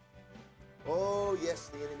 Oh, yes,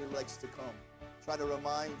 the enemy likes to come. Try to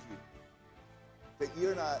remind you that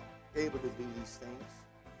you're not able to do these things.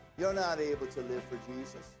 You're not able to live for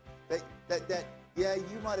Jesus. Yeah,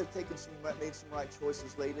 you might have made some right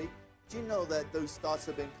choices lately. Do you know that those thoughts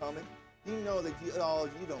have been coming? You know that you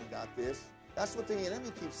don't got this. That's what the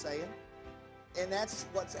enemy keeps saying. And that's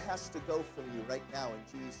what has to go from you right now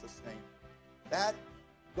in Jesus' name. That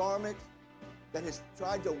garment that has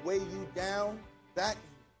tried to weigh you down, that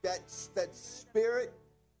spirit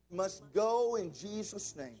must go in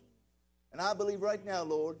Jesus' name. And I believe right now,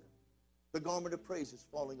 Lord, the garment of praise is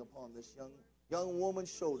falling upon this young woman's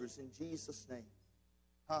shoulders in Jesus' name.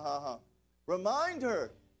 Ha ha ha. Remind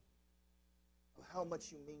her of how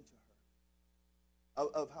much you mean to her,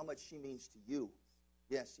 of how much she means to you.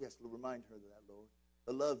 Yes, remind her of that, Lord.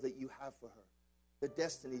 The love that you have for her, the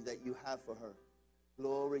destiny that you have for her.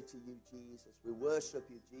 Glory to you, Jesus. We worship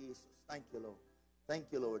you, Jesus. Thank you, Lord. Thank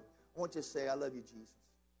you, Lord. I want you to say, I love you, Jesus.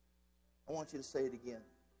 I want you to say it again.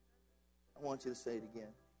 I want you to say it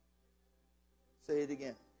again. Say it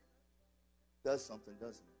again. Does something,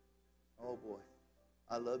 doesn't it? Oh, boy.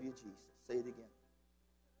 I love you, Jesus. Say it again.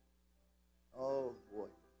 Oh, boy.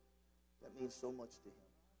 That means so much to him.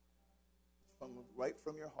 It's right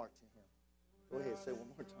from your heart to him. Go ahead, say it one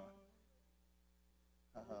more time.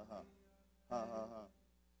 Ha, ha, ha. Ha, ha, ha.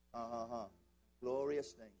 Ha, ha, ha.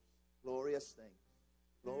 Glorious things. Glorious things.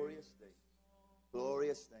 Glorious things.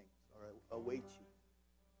 Glorious things are await you.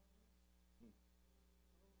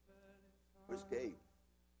 Where's Gabe?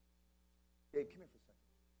 Gabe, come here for a second.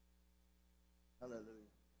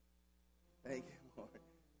 Hallelujah. Thank you, Lord.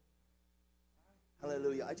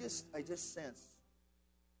 Hallelujah. I just sense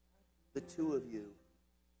the two of you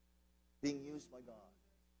being used by God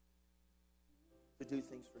to do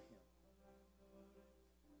things for him.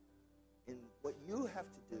 And what you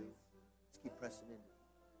have to do is keep pressing into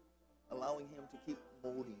him, allowing him to keep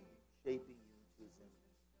molding you, shaping you into his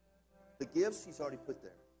image. The gifts he's already put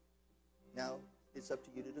there. Now it's up to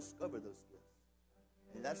you to discover those gifts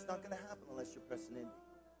And that's not going to happen unless you're pressing in,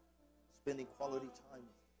 spending quality time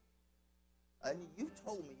with you. And you've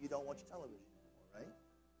told me you don't watch television anymore, right?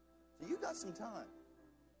 So you got some time.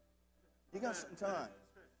 You got some time.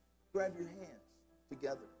 Grab your hands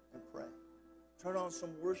together and pray. Turn on some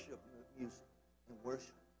worship music and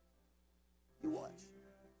worship. You watch.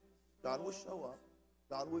 God will show up.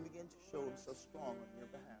 God will begin to show himself strong on your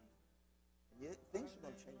behalf. And yet, things are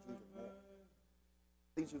going to change even more.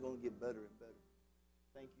 Things are going to get better and better.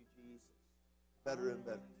 Thank you, Jesus. Better and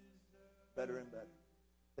better. Better and better.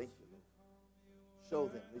 Thank you, Lord. Show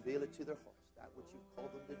them. Reveal it to their hearts. That which you've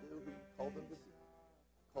called them to do, who you've called them to be.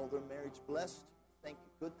 Call their marriage blessed. Thank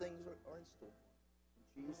you. Good things are in store. In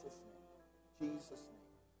Jesus' name. Jesus' name.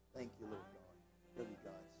 Thank you, Lord God. Love you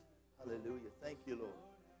guys. Hallelujah. Thank you, Lord.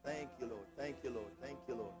 Thank you, Lord. Thank you, Lord. Thank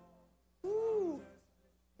you, Lord. Woo.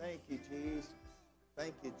 Thank you, Jesus.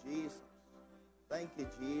 Thank you, Jesus. Thank you,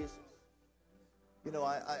 Jesus. You know,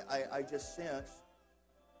 I just sense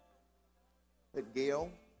that, Gail,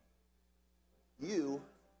 you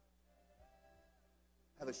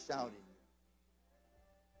have a shout in you.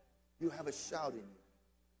 You have a shout in you.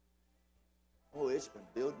 Oh, it's been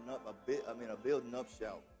building up a building up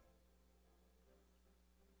shout.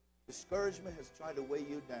 Discouragement has tried to weigh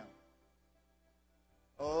you down.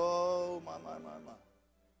 Oh, my.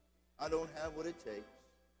 I don't have what it takes.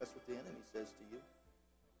 That's what the enemy says to you.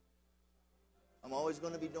 I'm always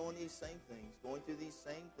going to be doing these same things, going through these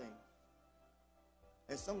same things.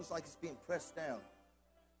 And it's almost like it's being pressed down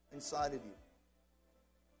inside of you.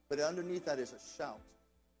 But underneath that is a shout.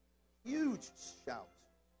 Huge shout.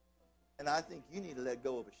 And I think you need to let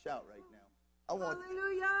go of a shout right now.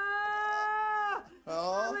 Hallelujah!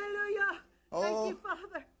 Oh, Hallelujah! Oh. Thank you,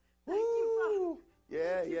 Father. Thank you, Father.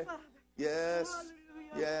 Yeah, Thank you, yeah. Father. Yes.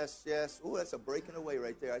 Hallelujah. Yes. Oh, that's a breaking away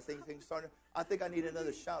right there. I think things starting. I think I need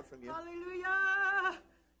another shout from you. Hallelujah!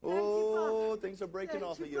 Thank you, Oh, Father. things are breaking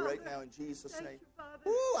Thank off you, of you right Father. now in Jesus' Thank name. you, Father.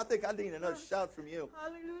 Oh, I think I need another shout from you.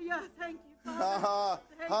 Hallelujah! Thank you, Father.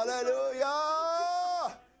 Thank you,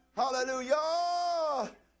 Hallelujah! Hallelujah!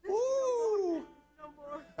 Woo! No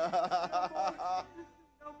more. No more.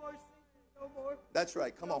 No more singing. No more. That's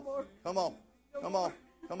right. Come on. more. Come on. No Come more. on.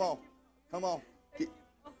 Come on. Come on.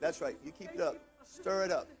 That's right. You keep it up. Stir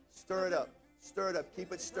it up. Stir it up. Stir it up.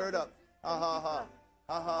 Keep it stirred up. Ha ha ha.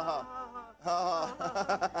 Ha ha ha.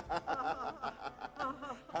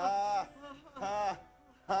 Ha ha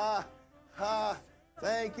ha ha.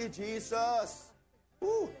 Thank you, Jesus.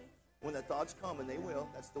 Woo. When the thoughts come, and they will,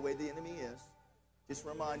 that's the way the enemy is. Just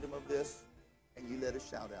remind them of this, and you let a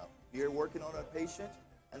shout out. You're working on a patient,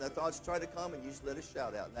 and the thoughts try to come, and you just let a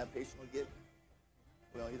shout out, and that patient will get,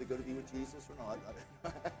 well, either go to be with Jesus or not.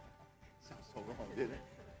 Sounds so wrong, didn't it?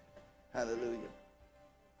 Hallelujah.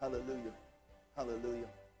 Hallelujah. Hallelujah.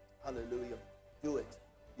 Hallelujah. Do it.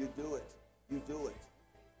 You do it. You do it.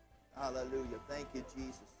 Hallelujah. Thank you,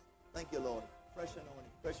 Jesus. Thank you, Lord. Fresh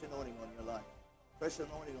anointing on your life. Fresh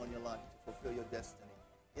anointing on your life to fulfill your destiny.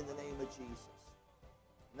 In the name of Jesus.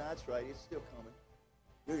 No, that's right. It's still coming.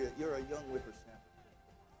 You're a young whippersnapper.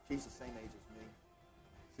 She's the same age as me.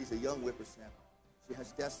 She's a young whippersnapper. She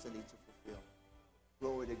has destiny to fulfill.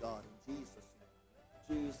 Glory to God. In Jesus'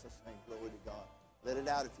 name. Jesus' name. Glory to God. Let it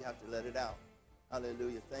out if you have to let it out.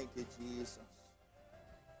 Hallelujah. Thank you, Jesus.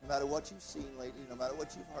 No matter what you've seen lately, no matter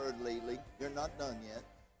what you've heard lately, you're not done yet.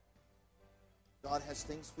 God has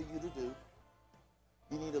things for you to do.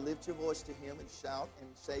 You need to lift your voice to him and shout and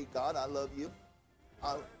say, God, I love you.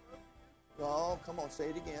 Oh, come on, say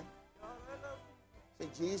it again. Say,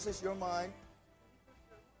 Jesus, you're mine.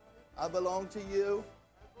 I belong to you.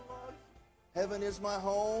 Heaven is my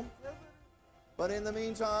home. But in the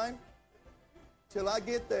meantime, till I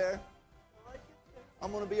get there,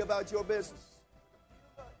 I'm going to be about your business.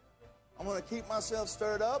 I'm going to keep myself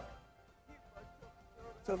stirred up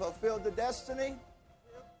to fulfill the destiny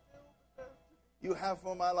you have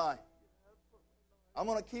for my life. I'm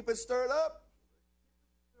going to keep it stirred up.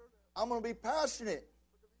 I'm going to be passionate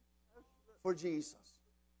for Jesus.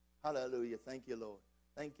 Hallelujah. Thank you, Lord.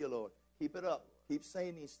 Thank you, Lord. Keep it up. Keep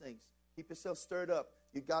saying these things. Keep yourself stirred up.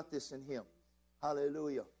 You got this in him.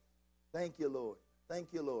 Hallelujah. Thank you, Lord.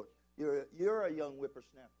 Thank you, Lord. You're a young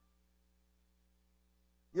whippersnapper.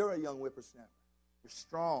 You're a young whippersnapper. You're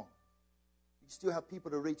strong. You still have people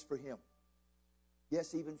to reach for him.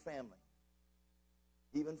 Yes, even family.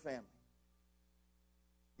 Even family.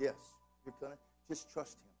 Yes, you're going to just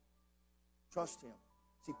trust him. Trust him.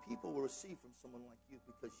 See, people will receive from someone like you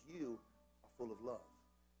because you are full of love.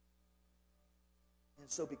 And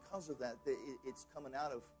so because of that, it's coming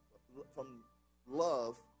out of from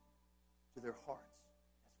love to their hearts. That's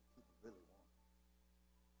what people really want.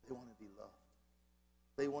 They want to be loved.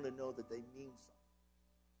 They want to know that they mean something.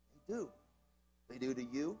 They do. They do to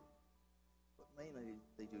you, but mainly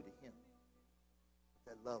they do to him. Let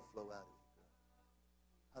that love flow out of you, girl.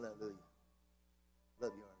 Hallelujah.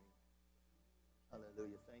 Love you, Arlene.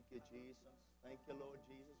 Hallelujah. Thank you, Jesus. Thank you, Lord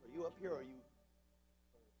Jesus. Are you up here or are you?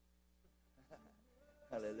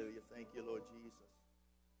 Hallelujah. Thank you, Lord Jesus.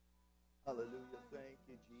 Hallelujah. Thank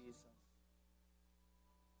you, Jesus.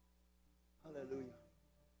 Hallelujah.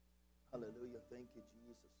 Hallelujah. Thank you,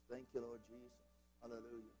 Jesus. Thank you, Lord Jesus.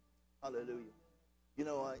 Hallelujah. Hallelujah. You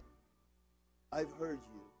know, I've heard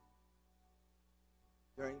you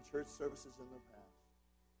during church services in the past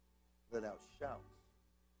let out shouts.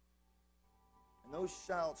 And those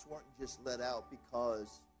shouts weren't just let out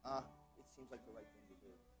because it seems like the right thing to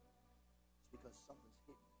do. It's because something's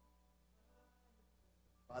hidden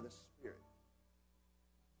by the Spirit.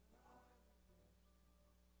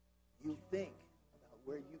 You think about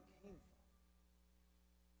where you came from.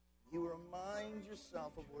 You remind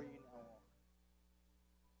yourself of where you now are.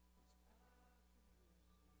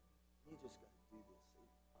 You just got to do this. See,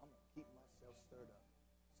 I'm going to keep myself stirred up.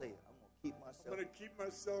 Say it. I'm going to keep myself. I'm going to keep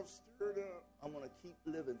myself stirred up. I'm going to keep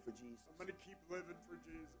living for Jesus. I'm going to keep living for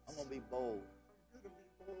Jesus. I'm going to be bold. I'm going to be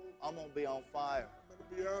bold. I'm going to be on fire. I'm going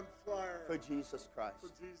to be on fire. For Jesus Christ.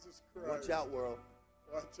 For Jesus Christ. Watch out, world.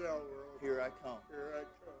 Watch out, world. Here I come. Here I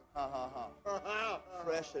come. Ha, ha, ha.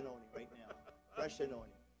 Fresh anointing right now. Fresh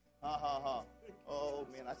anointing. Ha, ha, ha. Oh,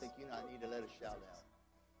 man, I think you and I need to let a shout out.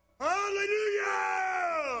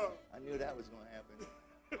 Hallelujah! I knew that was going to happen.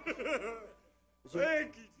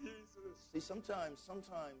 Thank you, Jesus. See, sometimes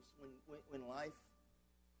when life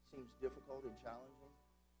seems difficult and challenging,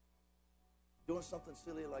 doing something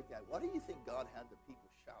silly like that, why do you think God had the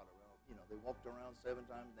people shout around? You know, they walked around 7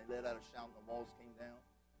 times, and they let out a shout, and the walls came down.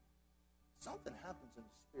 Something happens in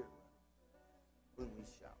the spirit realm when we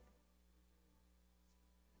shout.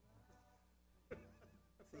 Things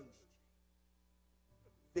change.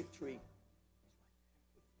 Victory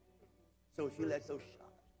is right there. So if you let those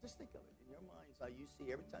shout, just think of it in your mind's eye. You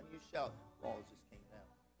see every time you shout, walls just came down,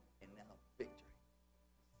 and now victory.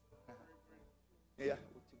 Yeah,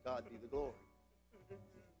 to God be the glory.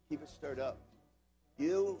 Keep it stirred up.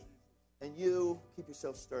 You keep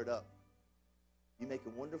yourself stirred up. You make a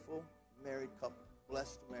wonderful married couple,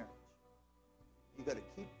 blessed marriage. You got to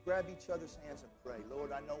grab each other's hands and pray.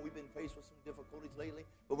 Lord, I know we've been faced with some difficulties lately,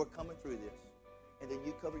 but we're coming through this. And then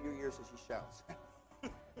you cover your ears as she shouts.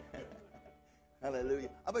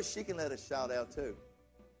 Hallelujah. I bet she can let us shout out too.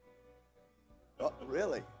 Oh,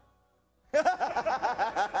 really?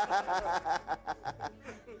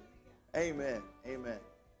 Amen. Amen.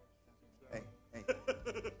 Hey.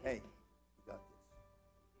 Hey. You got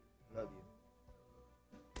this. Love you.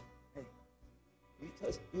 Hey.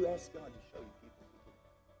 You ask God to show you people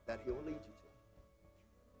that He will lead you to.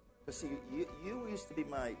 Because see, you used to be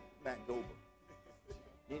my Matt Goldberg.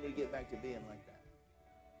 You need to get back to being like that.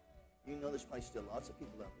 You know there's probably still lots of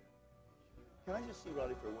people out there. Can I just see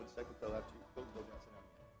Roddy for 1 second, though, after you go down sit down?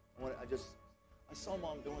 I saw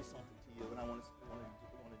Mom doing something to you, and I want to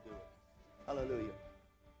do it. Hallelujah.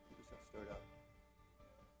 Keep yourself stirred up.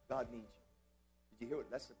 God needs you. Did you hear what?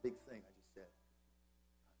 That's the big thing I just said.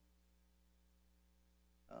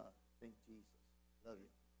 Thank Jesus. Love you.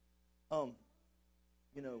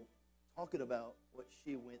 You know, talking about what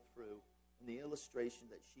she went through and the illustration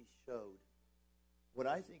that she showed, what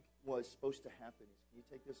I think was supposed to happen is, can you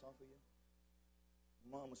take this off of you?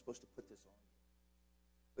 Mom was supposed to put this on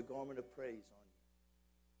you. The garment of praise on you.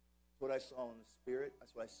 That's what I saw in the spirit.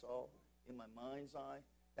 That's what I saw in my mind's eye.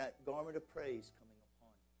 That garment of praise coming upon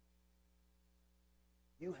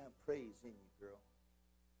you. You have praise in you, girl.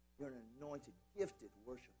 You're an anointed, gifted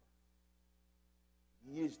worshiper.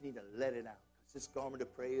 You just need to let it out, because this garment of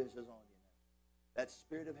praise is on you now. That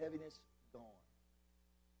spirit of heaviness, gone.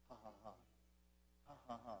 Ha, ha, ha. Ha,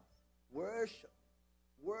 ha, ha. Worship.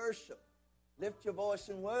 Worship. Lift your voice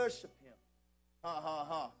and worship Him. Ha, ha,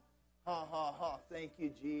 ha. Ha, ha, ha. Thank you,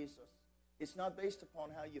 Jesus. It's not based upon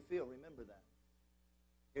how you feel. Remember that.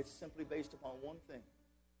 It's simply based upon one thing.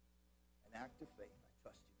 An act of faith. I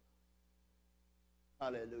trust you,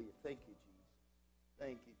 God. Hallelujah. Thank you, Jesus.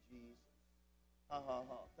 Thank you, Jesus. Ha, ha,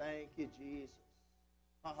 ha. Thank you, Jesus.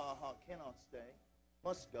 Ha, ha, ha. Cannot stay.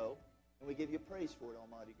 Must go. And we give you praise for it,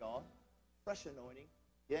 Almighty God. Fresh anointing.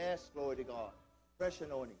 Yes, glory to God. Fresh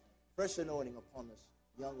anointing. Fresh anointing upon this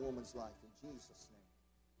young woman's life in Jesus' name.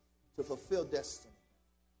 To fulfill destiny.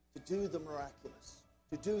 To do the miraculous.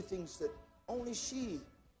 To do things that only she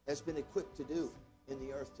has been equipped to do in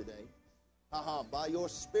the earth today. Ha-ha. By your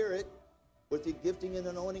Spirit, with the gifting and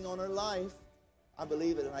anointing on her life, I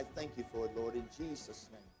believe it and I thank you for it, Lord, in Jesus'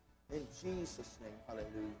 name. In Jesus' name,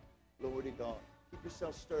 hallelujah. Glory to God. Keep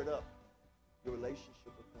yourself stirred up. Your relationship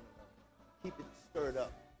with one another. Keep it stirred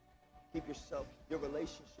up. Keep your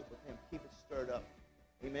relationship with him, keep it stirred up.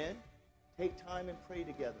 Amen? Take time and pray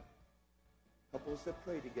together. Couples that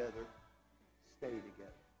pray together, stay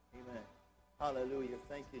together. Amen. Hallelujah.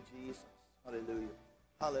 Thank you, Jesus. Hallelujah.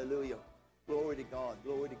 Hallelujah. Glory to God.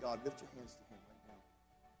 Glory to God. Lift your hands to him right now.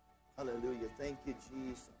 Hallelujah. Thank you,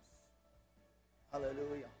 Jesus.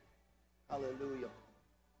 Hallelujah. Hallelujah.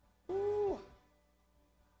 Ooh.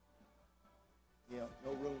 Yeah,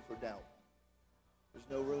 no room for doubt. There's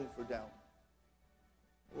no room for doubt.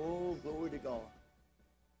 Oh, glory to God.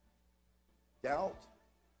 Doubt,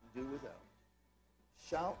 do without.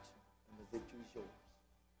 Shout, and the victory is yours.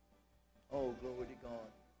 Oh, glory to God.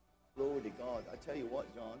 Glory to God. I tell you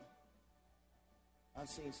what, John, I've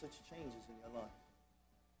seen such changes in your life.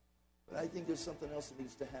 But I think there's something else that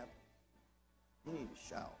needs to happen. You need to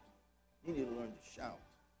shout. You need to learn to shout.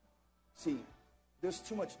 See, there's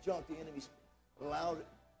too much junk the enemy's allowed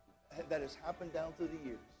that has happened down through the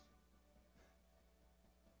years.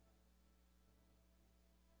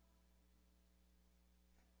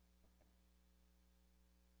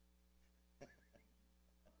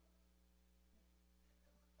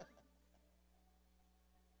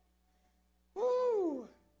 Woo!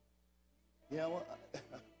 Yeah, well,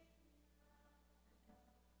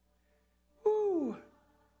 woo!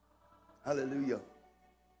 Hallelujah.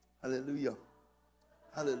 Hallelujah.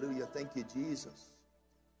 Hallelujah. Thank you, Jesus.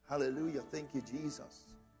 Hallelujah. Thank you, Jesus.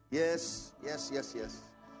 Yes, yes, yes, yes.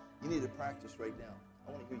 You need to practice right now.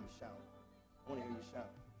 I want to hear you shout. I want to hear you shout.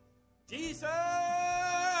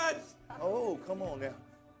 Jesus! Oh, come on now.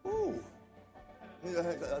 Ooh. I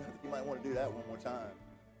think you might want to do that one more time.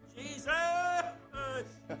 Jesus!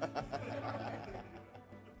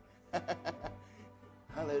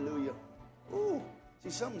 Hallelujah. Ooh. See,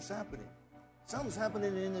 something's happening. Something's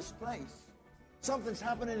happening in this place. Something's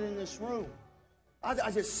happening in this room.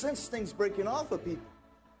 I just sense things breaking off of people.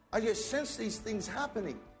 I just sense these things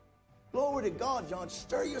happening. Glory to God, John.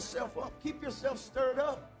 Stir yourself up. Keep yourself stirred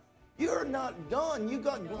up. You're not done. You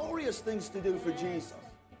got glorious things to do for Jesus.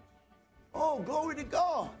 Oh, glory to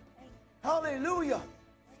God. Hallelujah.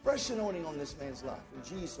 Fresh anointing on this man's life in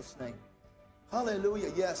Jesus' name.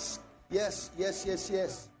 Hallelujah. Yes, yes, yes, yes,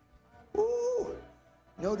 yes. Woo.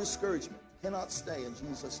 No discouragement. Cannot stay in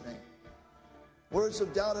Jesus' name. Words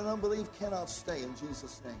of doubt and unbelief cannot stay in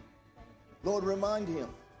Jesus' name. Lord, remind him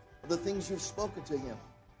of the things you've spoken to him.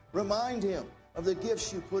 Remind him of the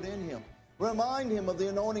gifts you put in him. Remind him of the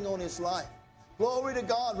anointing on his life. Glory to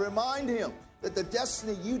God. Remind him that the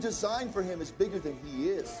destiny you designed for him is bigger than he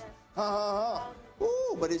is. Ha, ha, ha.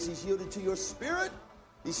 Ooh, but as he's yielded to your spirit,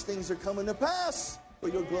 these things are coming to pass for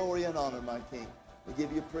your glory and honor, my King. We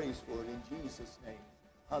give you praise for it in Jesus' name.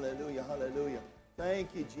 Hallelujah, hallelujah.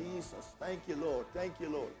 Thank you, Jesus. Thank you, Lord. Thank you,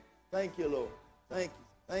 Lord. Thank you, Lord. Thank you.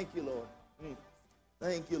 Thank you, Lord.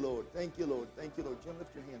 Thank you, Lord. Thank you, Lord. Thank you, Lord. Jim,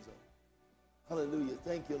 lift your hands up. Hallelujah.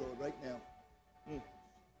 Thank you, Lord, right now.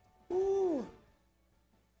 Ooh.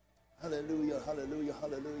 Hallelujah, hallelujah,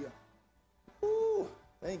 hallelujah. Ooh.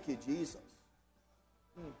 Thank you, Jesus.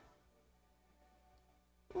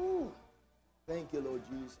 Ooh. Thank you, Lord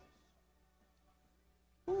Jesus.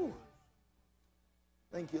 Ooh.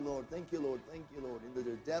 Thank you, Lord. Thank you, Lord. Thank you, Lord. Into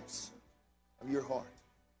the depths of your heart.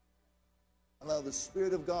 Allow the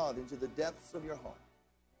Spirit of God into the depths of your heart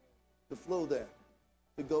to flow there,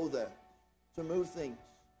 to go there, to move things,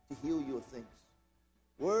 to heal you of things.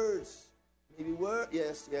 Words, maybe words,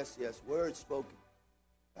 yes, yes, yes, words spoken.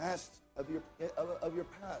 Past of your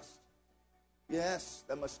past. Yes,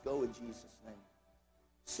 that must go in Jesus' name.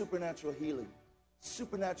 Supernatural healing,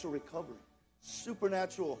 supernatural recovery,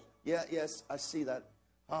 supernatural, yeah, yes, I see that.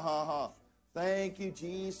 Ha, ha, ha. Thank you,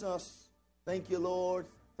 Jesus. Thank you, Lord.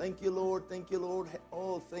 Thank you, Lord. Thank you, Lord.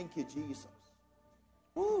 Oh, thank you, Jesus.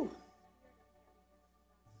 Woo.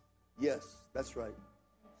 Yes, that's right.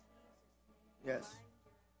 Yes.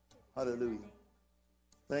 Hallelujah.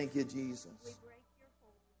 Thank you, Jesus.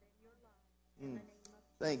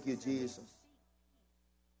 Thank you, Jesus.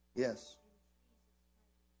 Yes.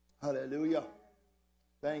 Hallelujah.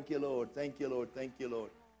 Thank you, Lord. Thank you, Lord. Thank you,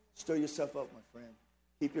 Lord. Stir yourself up, my friend.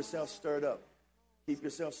 Keep yourself stirred up. Keep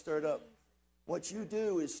yourself stirred up. What you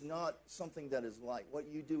do is not something that is light. What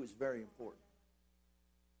you do is very important.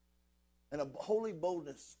 And a holy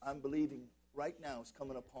boldness, I'm believing, right now is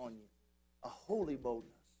coming upon you. A holy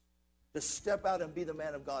boldness. To step out and be the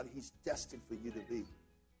man of God He's destined for you to be.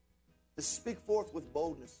 To speak forth with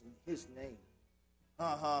boldness in His name.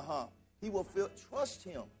 Ha, ha, ha. He will trust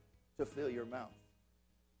Him to fill your mouth.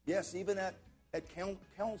 Yes, even at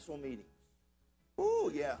council meetings.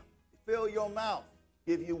 Oh, yeah. fill your mouth,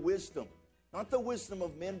 give you wisdom. Not the wisdom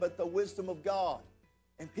of men, but the wisdom of God.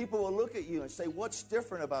 And people will look at you and say, what's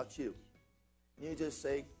different about you? And you just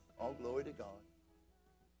say, all glory to God.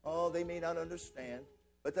 Oh, they may not understand,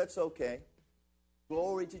 but that's okay.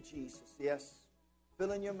 Glory to Jesus. Yes.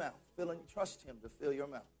 Fill in your mouth. Trust him to fill your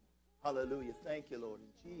mouth. Hallelujah. Thank you, Lord,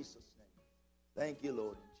 in Jesus' name. Thank you,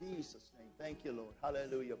 Lord, in Jesus' name. Thank you, Lord.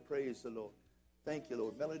 Hallelujah. Praise the Lord. Thank you,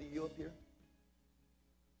 Lord. Melody, you up here?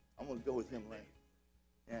 I'm going to go with him, Lane.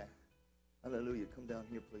 Yeah. Hallelujah. Come down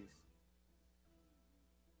here, please.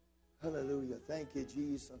 Hallelujah. Thank you,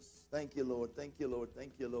 Jesus. Thank you, Lord. Thank you, Lord.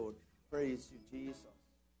 Thank you, Lord. Praise you, Jesus.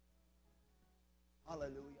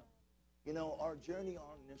 Hallelujah. You know, our journey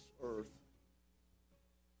on this earth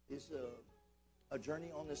is a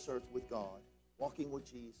journey on this earth with God, walking with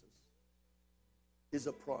Jesus, is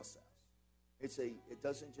a process. It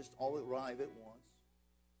doesn't just all arrive at once.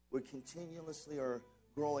 We continuously are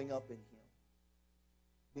growing up in him,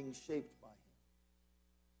 being shaped by him.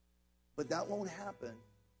 But that won't happen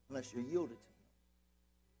unless you're yielded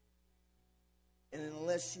to him. And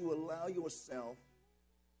unless you allow yourself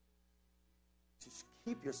to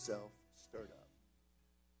keep yourself stirred up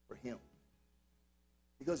for him.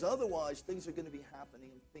 Because otherwise, things are going to be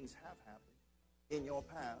happening, and things have happened in your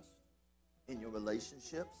past, in your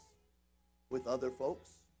relationships with other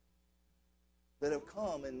folks that have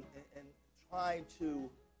come and tried to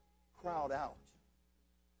crowd out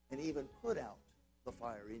and even put out the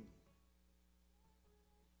fire in you.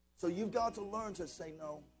 So you've got to learn to say,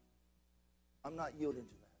 no, I'm not yielding to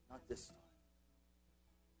that, not this time.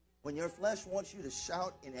 When your flesh wants you to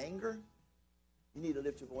shout in anger, you need to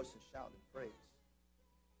lift your voice and shout in praise.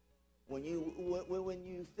 When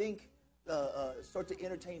you think, start to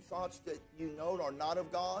entertain thoughts that you know are not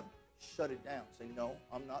of God, shut it down. Say, no,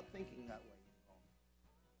 I'm not thinking that way anymore.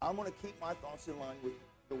 I'm going to keep my thoughts in line with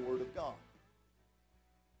the Word of God.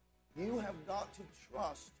 You have got to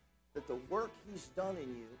trust that the work he's done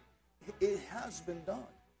in you, it has been done.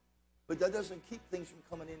 But that doesn't keep things from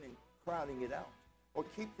coming in and crowding it out, or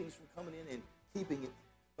keep things from coming in and keeping it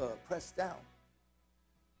pressed down.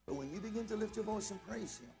 But when you begin to lift your voice and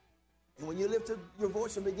praise him, and when you lift your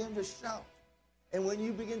voice and begin to shout, and when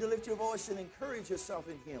you begin to lift your voice and encourage yourself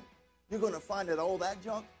in him, you're going to find that all that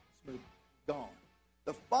junk is gone.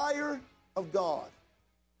 The fire of God.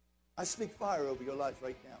 I speak fire over your life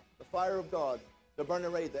right now. The fire of God to burn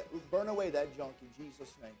away that junk in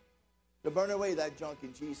Jesus' name. To burn away that junk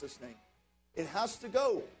in Jesus' name. It has to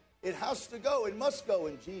go. It has to go. It must go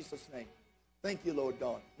in Jesus' name. Thank you, Lord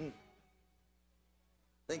God.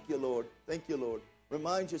 Thank you, Lord. Thank you, Lord.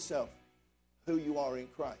 Remind yourself who you are in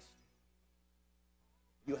Christ.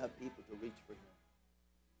 You have people to reach for him.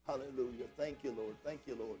 Hallelujah. Thank you, Lord. Thank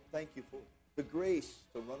you, Lord. Thank you for the grace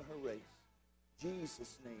to run her race.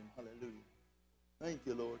 Jesus' name. Hallelujah. Thank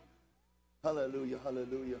you, Lord. Hallelujah.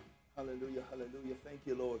 Hallelujah. Hallelujah. Hallelujah. Thank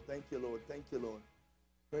you, Lord. Thank you, Lord. Thank you, Lord.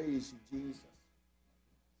 Praise you, Jesus.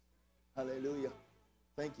 Hallelujah.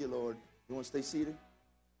 Thank you, Lord. You want to stay seated?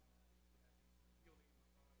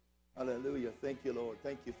 Hallelujah. Thank you, Lord.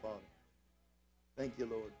 Thank you, Father. Thank you,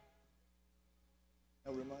 Lord.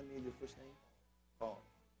 Now remind me of your first name. Paul.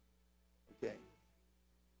 Okay.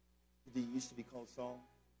 Did you used to be called Saul?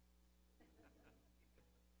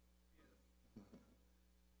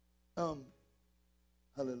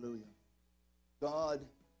 Hallelujah. God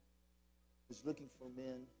is looking for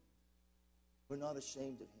men who are not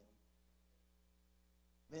ashamed of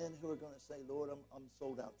him. Men who are going to say, Lord, I'm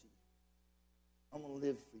sold out to you. I'm going to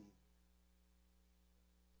live for you.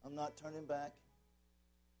 I'm not turning back.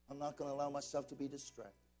 I'm not going to allow myself to be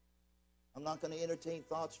distracted. I'm not going to entertain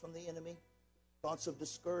thoughts from the enemy, thoughts of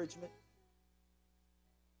discouragement.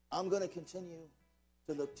 I'm going to continue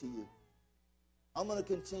to look to you. I'm going to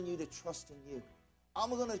continue to trust in you. I'm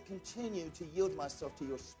going to continue to yield myself to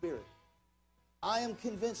your Spirit. I am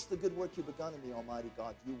convinced the good work you've begun in me, Almighty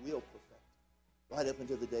God, you will perfect right up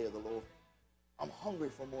until the day of the Lord. I'm hungry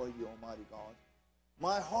for more of you, Almighty God.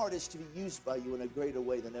 My heart is to be used by you in a greater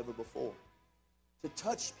way than ever before, to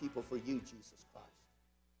touch people for you, Jesus Christ.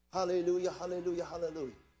 Hallelujah, hallelujah,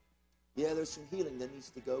 hallelujah. Yeah, there's some healing that needs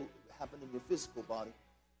to happen in your physical body,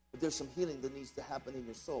 but there's some healing that needs to happen in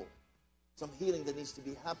your soul. Some healing that needs to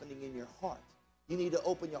be happening in your heart. You need to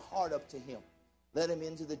open your heart up to him. Let him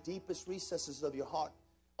into the deepest recesses of your heart.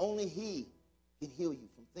 Only he can heal you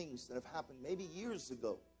from things that have happened maybe years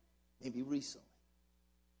ago, maybe recently.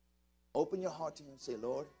 Open your heart to him and say,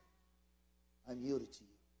 Lord, I'm yielded to you.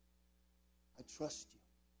 I trust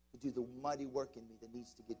you to do the mighty work in me that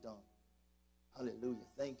needs to get done. Hallelujah.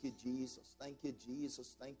 Thank you, Jesus. Thank you,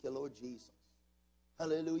 Jesus. Thank you, Lord Jesus.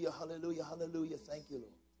 Hallelujah, hallelujah, hallelujah. Thank you,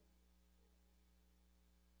 Lord.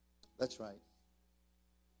 That's right.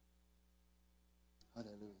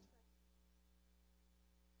 Hallelujah.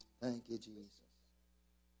 Thank you, Jesus.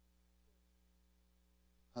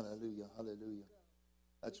 Hallelujah. Hallelujah.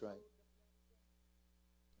 That's right.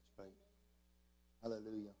 That's right.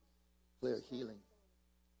 Hallelujah. Declare healing.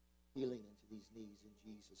 Healing into these knees in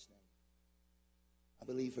Jesus' name. I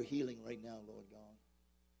believe for healing right now, Lord God.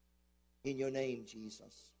 In your name,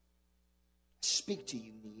 Jesus. Speak to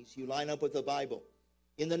you, knees. You line up with the Bible.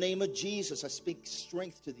 In the name of Jesus, I speak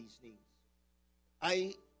strength to these knees.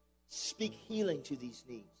 I speak healing to these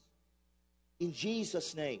knees. In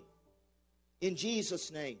Jesus' name. In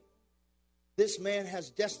Jesus' name. This man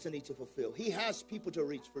has destiny to fulfill. He has people to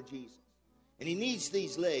reach for Jesus. And he needs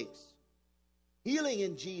these legs. Healing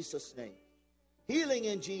in Jesus' name. Healing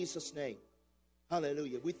in Jesus' name.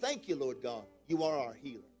 Hallelujah. We thank you, Lord God. You are our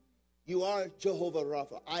healer. You are Jehovah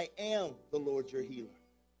Rapha. I am the Lord your healer.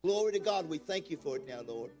 Glory to God. We thank you for it now,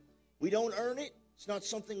 Lord. We don't earn it. It's not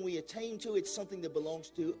something we attain to. It's something that belongs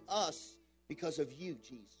to us because of you,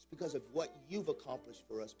 Jesus, because of what you've accomplished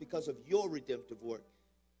for us, because of your redemptive work.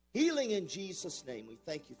 Healing in Jesus' name. We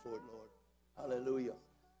thank you for it, Lord. Hallelujah.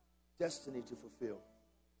 Destiny to fulfill.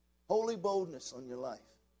 Holy boldness on your life.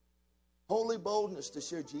 Holy boldness to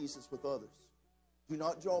share Jesus with others. Do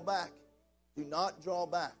not draw back. Do not draw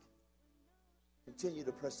back. Continue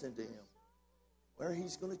to press into him. Where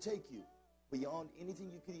he's going to take you beyond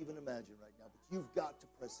anything you could even imagine right now. But you've got to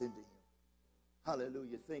press into him.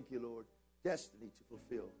 Hallelujah. Thank you, Lord. Destiny to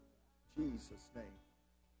fulfill. Jesus' name.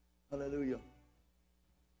 Hallelujah.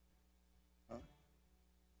 Huh?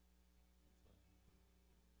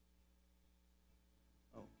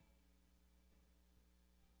 Oh.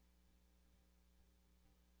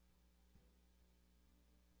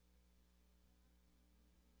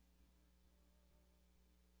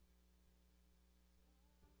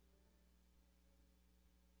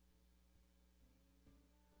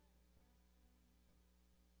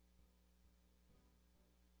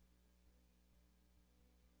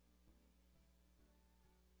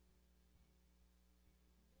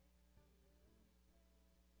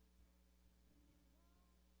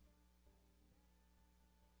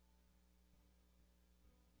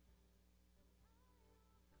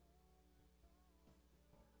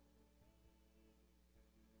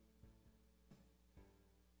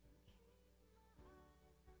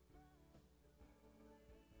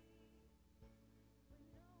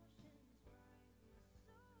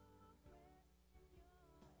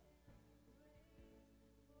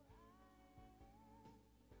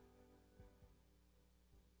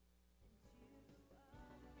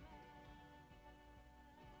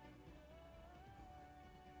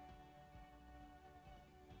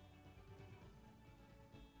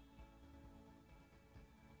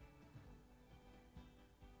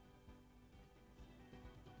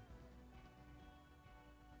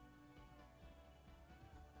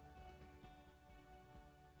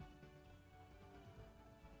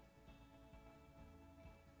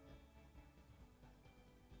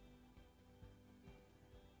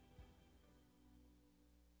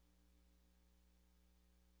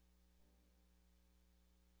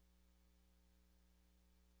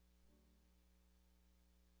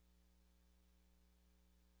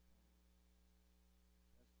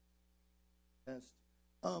 Yes.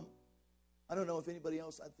 I don't know if anybody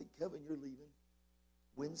else, I think, Kevin, you're leaving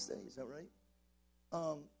Wednesday, is that right?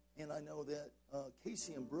 And I know that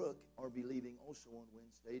Casey and Brooke are be leaving also on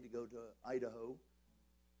Wednesday to go to Idaho.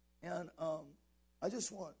 And I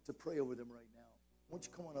just want to pray over them right now. Why don't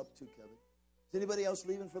you come on up too, Kevin? Is anybody else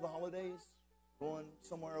leaving for the holidays? Going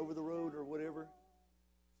somewhere over the road or whatever?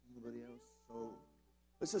 Anybody else? So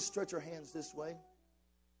let's just stretch our hands this way.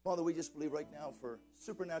 Father, we just believe right now for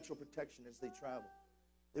supernatural protection as they travel.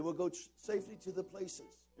 They will go safely to the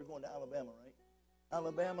places. You're going to Alabama, right?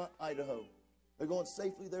 Alabama, Idaho. They're going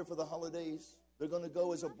safely there for the holidays. They're going to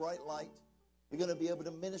go as a bright light. They're going to be able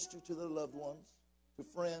to minister to their loved ones, to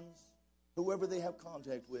friends, whoever they have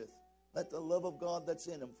contact with. Let the love of God that's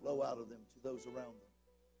in them flow out of them to those around them.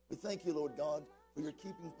 We thank you, Lord God, for your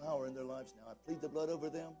keeping power in their lives now. I plead the blood over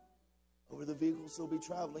them, over the vehicles they'll be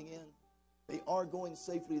traveling in. They are going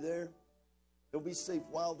safely there. They'll be safe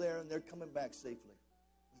while there, and they're coming back safely.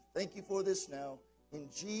 We thank you for this now. In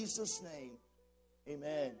Jesus' name,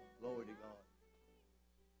 amen. Glory to God.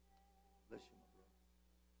 Bless you,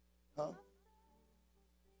 my brother.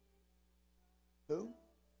 Huh? Who?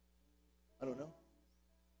 I don't know.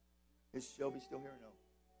 Is Shelby still here or no?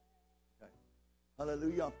 Okay.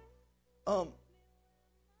 Hallelujah.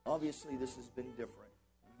 Obviously, this has been different.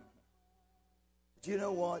 Do you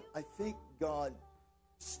know what? I think God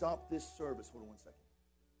stopped this service. Hold on one second.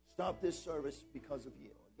 Stop this service because of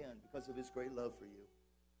you. can because of his great love for you.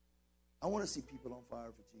 I want to see people on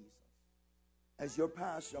fire for Jesus. As your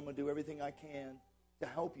pastor, I'm going to do everything I can to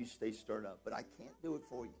help you stay stirred up, but I can't do it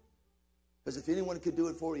for you. Because if anyone could do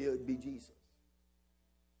it for you, it would be Jesus.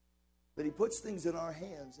 But he puts things in our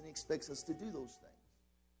hands, and he expects us to do those things.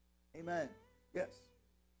 Amen. Yes.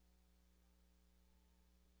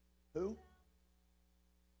 Who?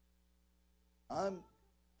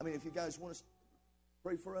 If you guys want to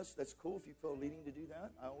pray for us, that's cool. If you feel leading to do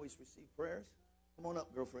that, I always receive prayers. Come on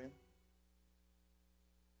up, girlfriend.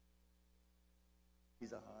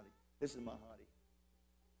 He's a hottie. This is my hottie.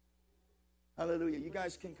 Hallelujah. You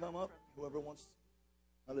guys can come up, whoever wants.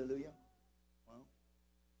 Hallelujah. Wow.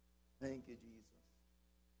 Thank you, Jesus.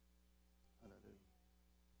 Hallelujah.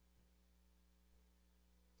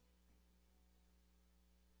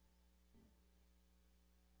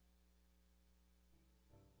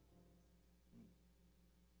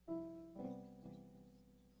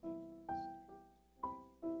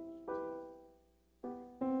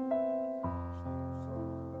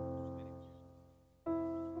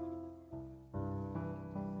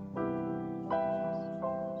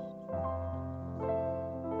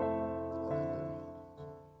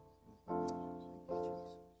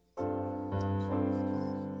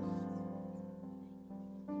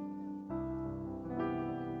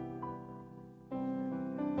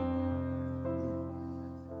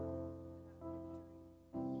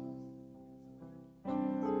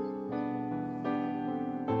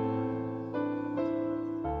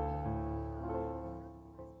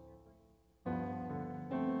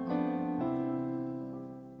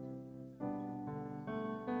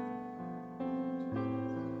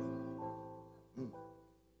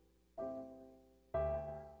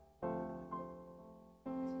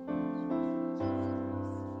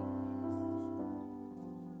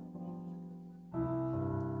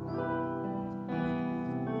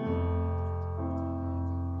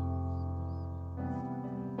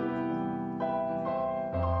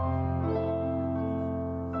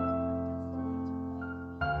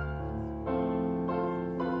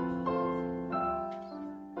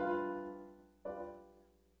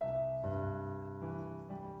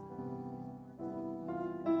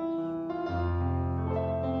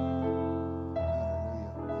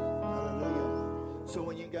 So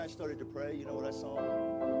when you guys started to pray, you know what I saw?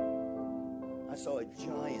 I saw a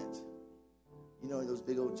giant, you know those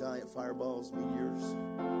big old giant fireballs, meteors?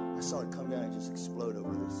 I saw it come down and just explode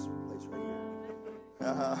over this place right here.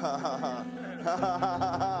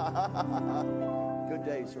 Good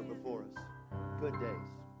days are before us. Good days.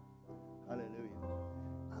 Hallelujah.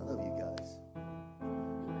 I love you guys.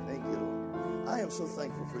 Thank you, Lord. I am so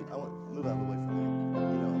thankful for you. I want to move out of the way from me.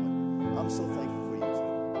 You know, I'm so thankful for you too.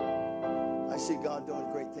 I see God doing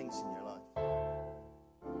great things in your life.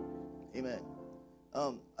 Amen.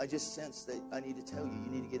 I just sense that I need to tell you, you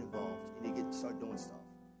need to get involved. You need to start doing stuff.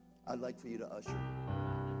 I'd like for you to usher.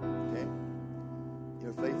 Okay?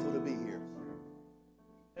 You're faithful to be here.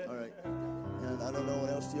 All right. And I don't know what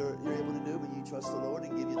else you're able to do, but you trust the Lord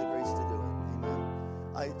and give you the grace to do it.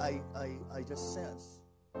 Amen. I just sense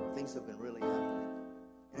things have been really happening.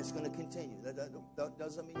 And it's going to continue. That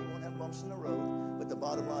doesn't mean you won't have bumps in the road. But the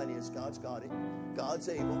bottom line is God's got it. God's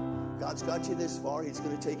able. God's got you this far. He's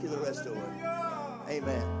going to take you the rest of it.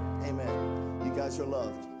 Amen. Amen. You guys are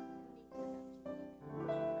loved.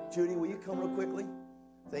 Judy, will you come real quickly?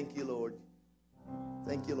 Thank you, Lord.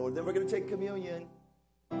 Thank you, Lord. Then we're going to take communion.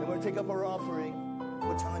 Then we're going to take up our offering.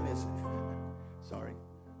 What time is it? Sorry.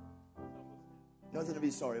 Nothing to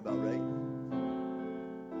be sorry about, right?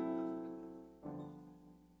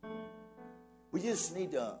 We just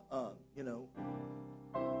need to, we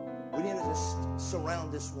need to just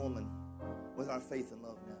surround this woman with our faith and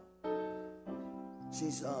love now.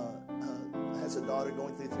 She's has a daughter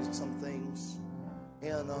going through some things.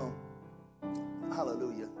 And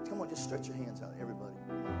hallelujah. Come on, just stretch your hands out, everybody.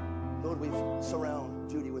 Lord, we surround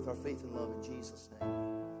Judy with our faith and love in Jesus' name.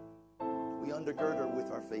 We undergird her with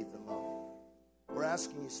our faith and love. We're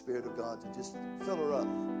asking you, Spirit of God, to just fill her up,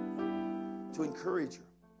 to encourage her,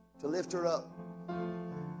 to lift her up.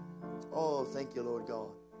 Oh, thank you, Lord God.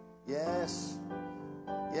 Yes.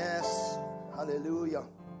 Yes. Hallelujah.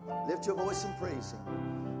 Lift your voice and praise Him.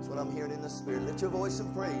 That's what I'm hearing in the Spirit. Lift your voice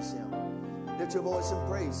and praise Him. Lift your voice and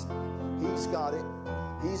praise Him. He's got it.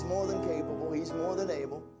 He's more than capable. He's more than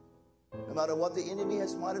able. No matter what the enemy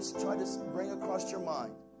might have tried to bring across your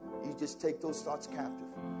mind, you just take those thoughts captive.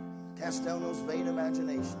 Cast down those vain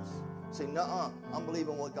imaginations. Say, nuh-uh, I'm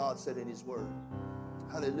believing what God said in His Word.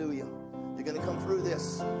 Hallelujah. You're going to come through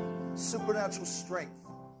this. Supernatural strength.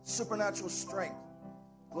 Supernatural strength.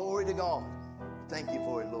 Glory to God. Thank you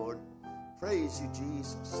for it, Lord. Praise you,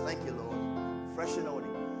 Jesus. Thank you, Lord. Fresh anointing.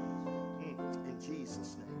 In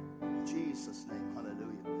Jesus' name. In Jesus' name.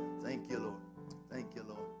 Hallelujah. Thank you, Lord. Thank you,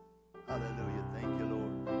 Lord. Hallelujah. Thank you,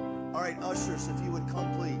 Lord. All right, ushers, if you would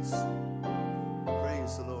come, please.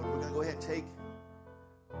 Praise the Lord. We're going to go ahead and take.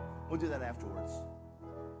 We'll do that afterwards.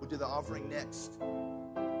 We'll do the offering next.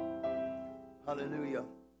 Hallelujah.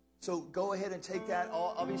 So go ahead and take that.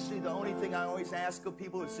 Obviously, the only thing I always ask of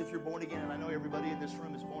people is if you're born again, and I know everybody in this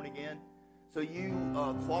room is born again, so you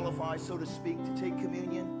qualify, so to speak, to take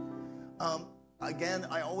communion. Again,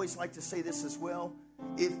 I always like to say this as well.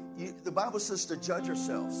 The Bible says to judge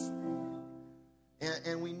ourselves,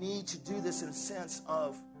 and we need to do this in a sense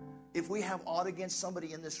of, if we have aught against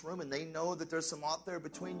somebody in this room and they know that there's some aught there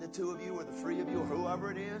between the two of you or the three of you or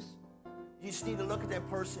whoever it is, you just need to look at that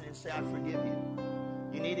person and say, I forgive you.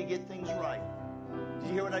 You need to get things right. Did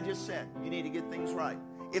you hear what I just said? You need to get things right.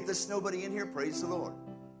 If there's nobody in here, praise the Lord.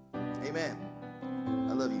 Amen.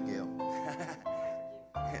 I love you, Gail.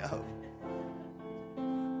 Yeah.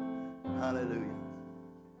 Hallelujah.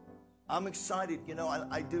 I'm excited. You know,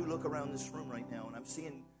 I do look around this room right now, and I'm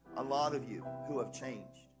seeing a lot of you who have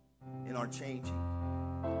changed and are changing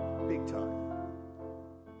big time.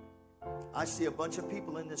 I see a bunch of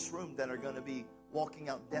people in this room that are going to be walking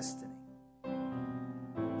out destiny.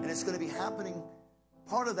 And it's going to be happening.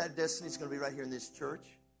 Part of that destiny is going to be right here in this church.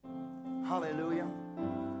 Hallelujah.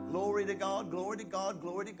 Glory to God, glory to God,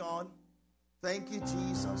 glory to God. Thank you,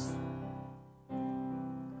 Jesus.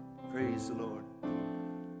 Praise the Lord.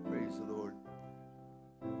 Praise the Lord.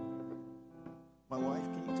 My wife,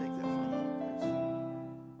 can you take that for a moment, please?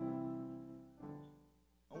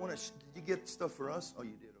 I want to. Did you get stuff for us? Oh,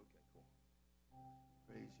 you did. Okay, cool.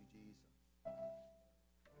 Praise you, Jesus.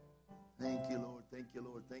 Thank you, Lord. Thank you,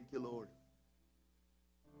 Lord. Thank you, Lord.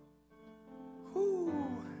 Whew.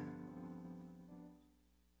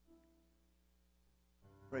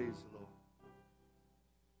 Praise the Lord.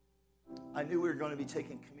 I knew we were going to be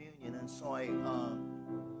taking communion, and so I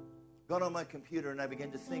got on my computer and I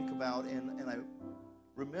began to think about, and I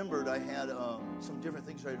remembered I had some different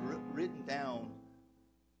things I had written down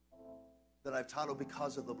that I've titled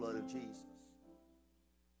Because of the Blood of Jesus.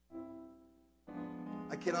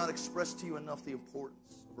 I cannot express to you enough the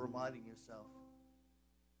importance of reminding yourself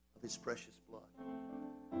of His precious blood.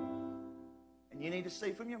 And you need to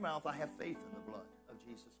say from your mouth, I have faith in the blood of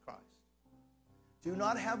Jesus Christ. Do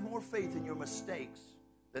not have more faith in your mistakes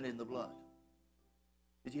than in the blood.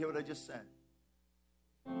 Did you hear what I just said?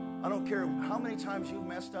 I don't care how many times you've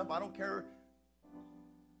messed up. I don't care.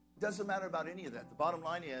 It doesn't matter about any of that. The bottom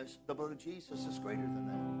line is the blood of Jesus is greater than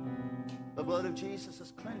that. The blood of Jesus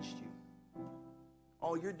has cleansed you.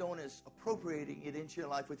 All you're doing is appropriating it into your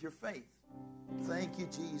life with your faith. Thank you,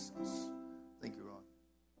 Jesus. Thank you, Ron.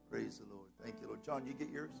 Praise the Lord. Thank you, Lord. John, you get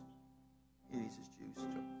yours? He needs his juice,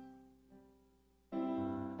 John.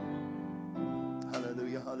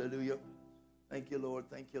 Hallelujah, hallelujah. Thank you, Lord.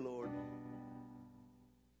 Thank you, Lord.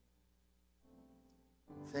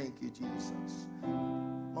 Thank you, Jesus.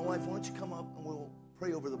 My wife, why don't you come up and we'll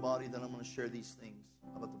pray over the body, then I'm going to share these things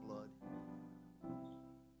about the blood.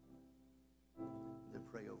 Then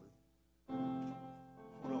pray over it.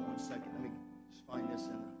 Hold on one second. Let me just find this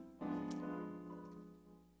in the...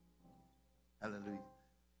 Hallelujah.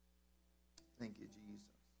 Thank you, Jesus.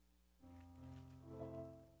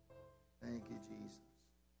 Thank you, Jesus.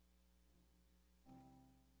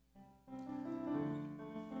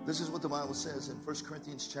 This is what the Bible says in 1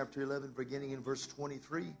 Corinthians chapter 11, beginning in verse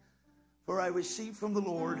 23. For I received from the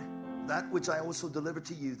Lord that which I also delivered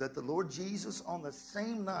to you, that the Lord Jesus, on the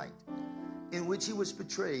same night in which he was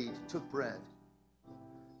betrayed, took bread.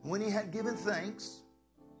 When he had given thanks,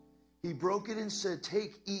 he broke it and said,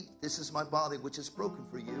 take, eat, this is my body, which is broken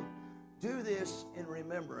for you. Do this in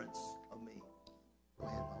remembrance of me. Go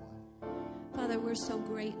ahead, my wife. Father, we're so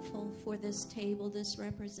grateful for this table, this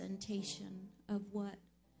representation of what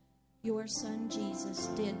your Son Jesus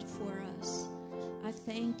did for us. I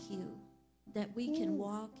thank you that we can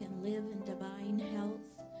walk and live in divine health,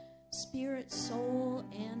 spirit, soul,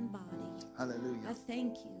 and body. Hallelujah. I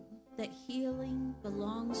thank you that healing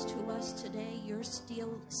belongs to us today. You're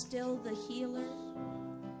still the healer.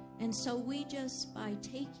 And so we just, by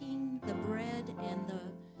taking the bread and the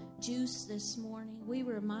juice this morning, we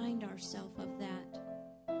remind ourselves of that.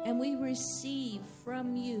 And we receive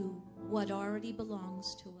from you what already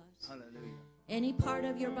belongs to us. Hallelujah. Any part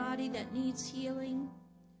of your body that needs healing,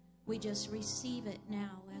 we just receive it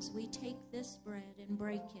now as we take this bread and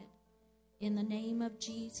break it. In the name of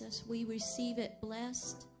Jesus, we receive it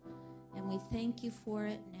blessed, and we thank you for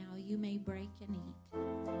it now. You may break and eat.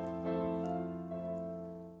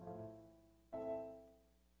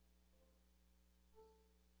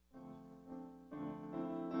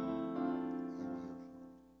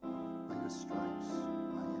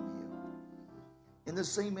 the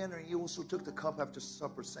same manner, he also took the cup after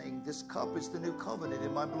supper, saying, "This cup is the new covenant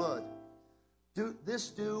in my blood. Do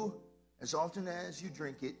as often as you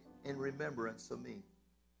drink it in remembrance of me."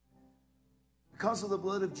 Because of the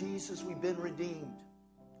blood of Jesus, we've been redeemed.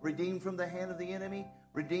 Redeemed from the hand of the enemy,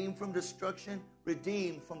 redeemed from destruction,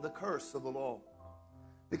 redeemed from the curse of the law.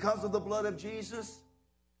 Because of the blood of Jesus,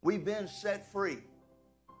 we've been set free.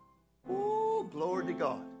 Oh, glory to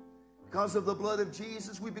God. Because of the blood of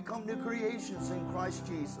Jesus, we become new creations in Christ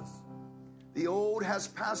Jesus. The old has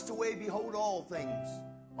passed away. Behold, all things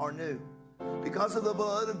are new. Because of the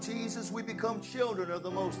blood of Jesus, we become children of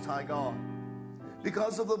the Most High God.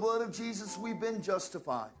 Because of the blood of Jesus, we've been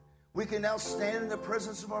justified. We can now stand in the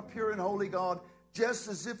presence of our pure and holy God just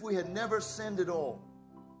as if we had never sinned at all.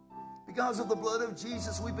 Because of the blood of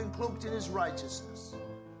Jesus, we've been cloaked in his righteousness,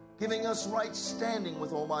 giving us right standing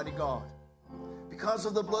with Almighty God. Because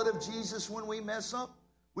of the blood of Jesus, when we mess up,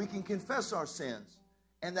 we can confess our sins,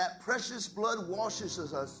 and that precious blood washes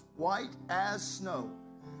us white as snow.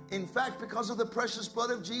 In fact, because of the precious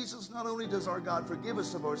blood of Jesus, not only does our God forgive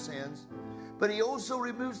us of our sins, but he also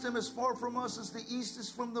removes them as far from us as the east is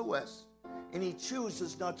from the west, and he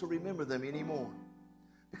chooses not to remember them anymore.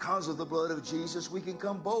 Because of the blood of Jesus, we can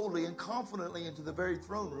come boldly and confidently into the very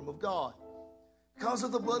throne room of God. Because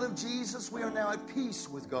of the blood of Jesus, we are now at peace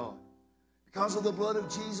with God. Because of the blood of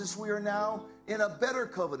Jesus, we are now in a better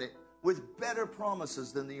covenant with better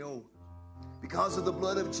promises than the old. Because of the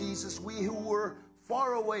blood of Jesus, we who were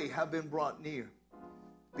far away have been brought near.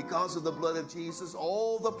 Because of the blood of Jesus,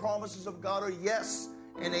 all the promises of God are yes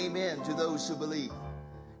and amen to those who believe.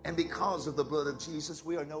 And because of the blood of Jesus,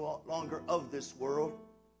 we are no longer of this world.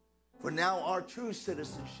 For now our true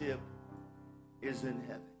citizenship is in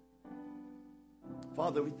heaven.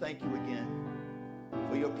 Father, we thank you again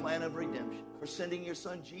for your plan of redemption, for sending your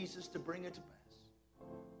son Jesus to bring it to pass.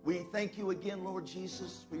 We thank you again, Lord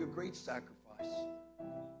Jesus, for your great sacrifice,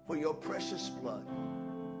 for your precious blood.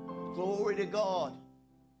 Glory to God.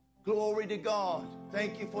 Glory to God.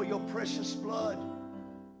 Thank you for your precious blood.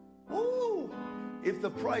 Ooh, if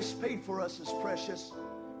the price paid for us is precious,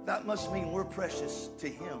 that must mean we're precious to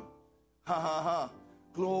him. Ha ha ha.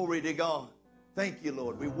 Glory to God. Thank you,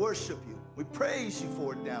 Lord. We worship you. We praise you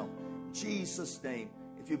for it now. In Jesus' name.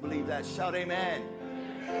 If you believe that, shout amen.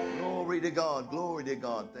 Glory to God. Glory to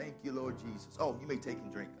God. Thank you, Lord Jesus. Oh, you may take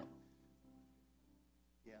and drink.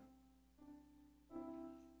 Yeah.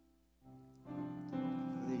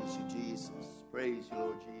 Praise you, Jesus. Praise you,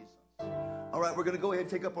 Lord Jesus. All right, we're going to go ahead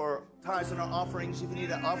and take up our tithes and our offerings. If you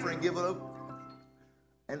need an offering, give it up.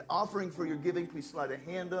 An offering for your giving, please slide a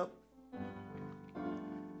hand up.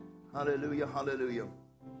 Hallelujah, hallelujah.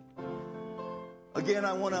 Again,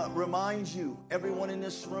 I want to remind you, everyone in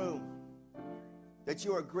this room, that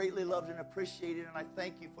you are greatly loved and appreciated, and I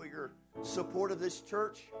thank you for your support of this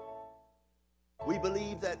church. We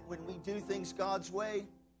believe that when we do things God's way,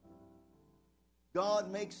 God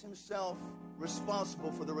makes himself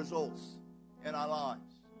responsible for the results in our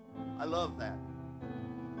lives. I love that.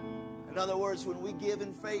 In other words, when we give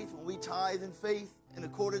in faith, when we tithe in faith, in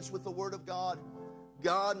accordance with the Word of God,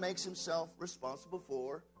 God makes himself responsible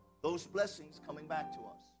for those blessings coming back to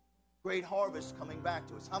us. Great harvest coming back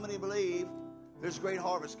to us. How many believe there's great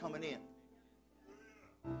harvest coming in?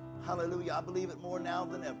 Hallelujah. I believe it more now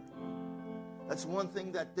than ever. That's one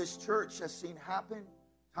thing that this church has seen happen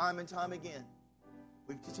time and time again.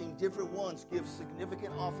 We've seen different ones give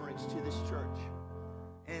significant offerings to this church.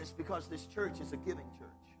 And it's because this church is a giving church.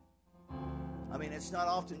 I mean, it's not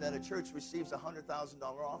often that a church receives a $100,000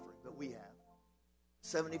 offering, but we have.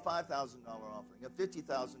 $75,000 offering, a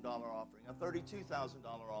 $50,000 offering, a $32,000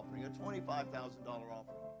 offering, a $25,000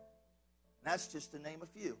 offering. And that's just to name a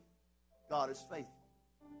few. God is faithful.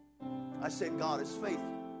 I said God is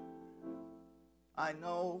faithful. I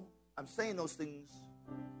know I'm saying those things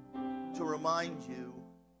to remind you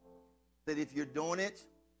that if you're doing it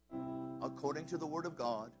according to the Word of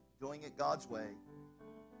God, doing it God's way,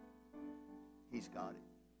 he's got it.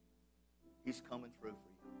 He's coming through for you.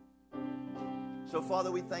 So,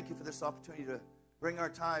 Father, we thank you for this opportunity to bring our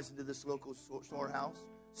tithes into this local storehouse,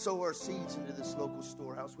 sow our seeds into this local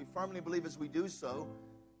storehouse. We firmly believe as we do so,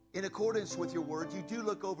 in accordance with your word, you do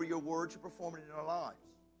look over your word to perform it in our lives.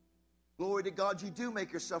 Glory to God, you do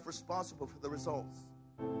make yourself responsible for the results.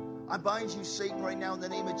 I bind you, Satan, right now in the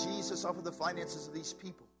name of Jesus, off of the finances of these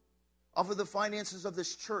people, off of the finances of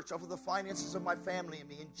this church, off of the finances of my family and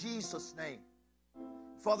me, in Jesus' name.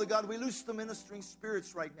 Father God, we loose the ministering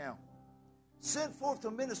spirits right now. Sent forth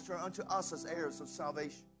to minister unto us as heirs of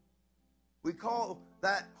salvation. We call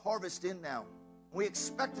that harvest in now. We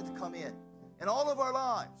expect it to come in all of our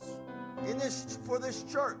lives, for this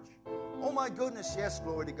church, Oh, my goodness, yes,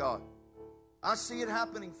 glory to God. I see it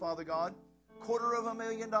happening, Father God.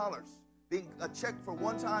 $250,000 being a check for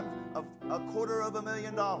one time of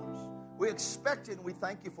 $250,000. We expect it and we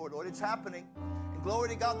thank you for it, Lord. It's happening. And glory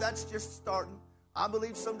to God, that's just starting. I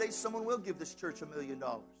believe someday someone will give this church $1 million.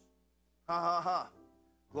 Ha, ha, ha.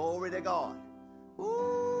 Glory to God.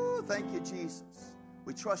 Ooh, thank you, Jesus.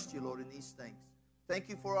 We trust you, Lord, in these things. Thank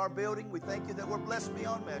you for our building. We thank you that we're blessed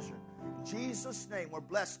beyond measure. In Jesus' name, we're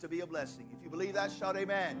blessed to be a blessing. If you believe that, shout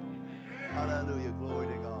amen. Hallelujah. Glory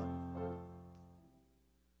to God.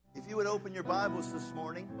 If you would open your Bibles this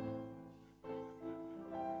morning.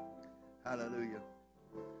 Hallelujah.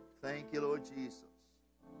 Thank you, Lord Jesus.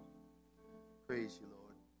 Praise you,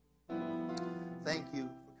 Lord. Thank you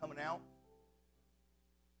for coming out.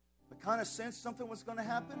 I kind of sensed something was going to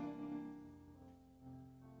happen.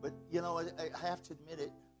 But, you know, I have to admit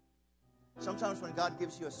it. Sometimes when God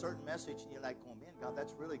gives you a certain message and you're like, oh, man, God,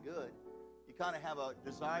 that's really good. You kind of have a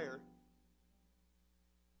desire.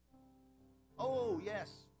 Oh,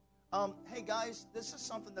 yes. Hey, guys, this is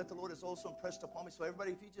something that the Lord has also impressed upon me. So,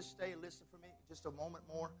 everybody, if you just stay and listen for me just a moment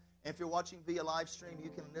more. And if you're watching via live stream, you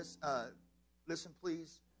can listen,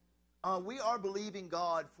 please. We are believing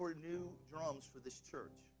God for new drums for this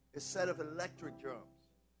church. A set of electric drums.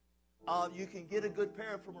 You can get a good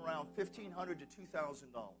pair from around $1,500 to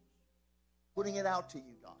 $2,000. Putting it out to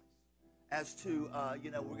you guys. As to,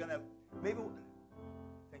 we're going to, thank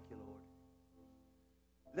you, Lord.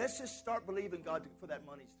 Let's just start believing God for that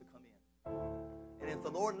money to come in. And if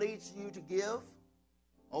the Lord leads you to give,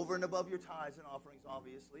 over and above your tithes and offerings,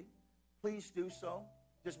 obviously, please do so.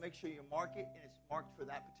 Just make sure you mark it, and it's marked for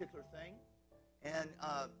that particular thing. And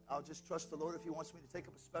I'll just trust the Lord if He wants me to take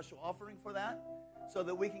up a special offering for that, so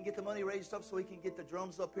that we can get the money raised up, so we can get the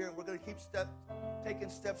drums up here, and we're going to keep taking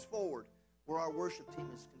steps forward where our worship team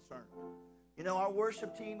is concerned. You know, our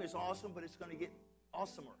worship team is awesome, but it's going to get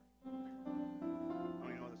awesomer. I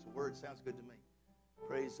don't know, that's a word. Sounds good to me.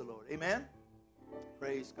 Praise the Lord. Amen?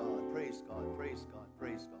 Praise God, praise God, praise God,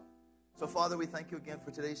 praise God. So, Father, we thank you again for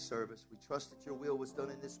today's service. We trust that your will was done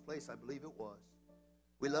in this place. I believe it was.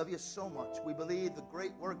 We love you so much. We believe the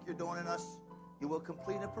great work you're doing in us, you will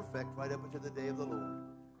complete and perfect right up until the day of the Lord.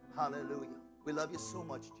 Hallelujah. We love you so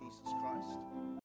much, Jesus Christ.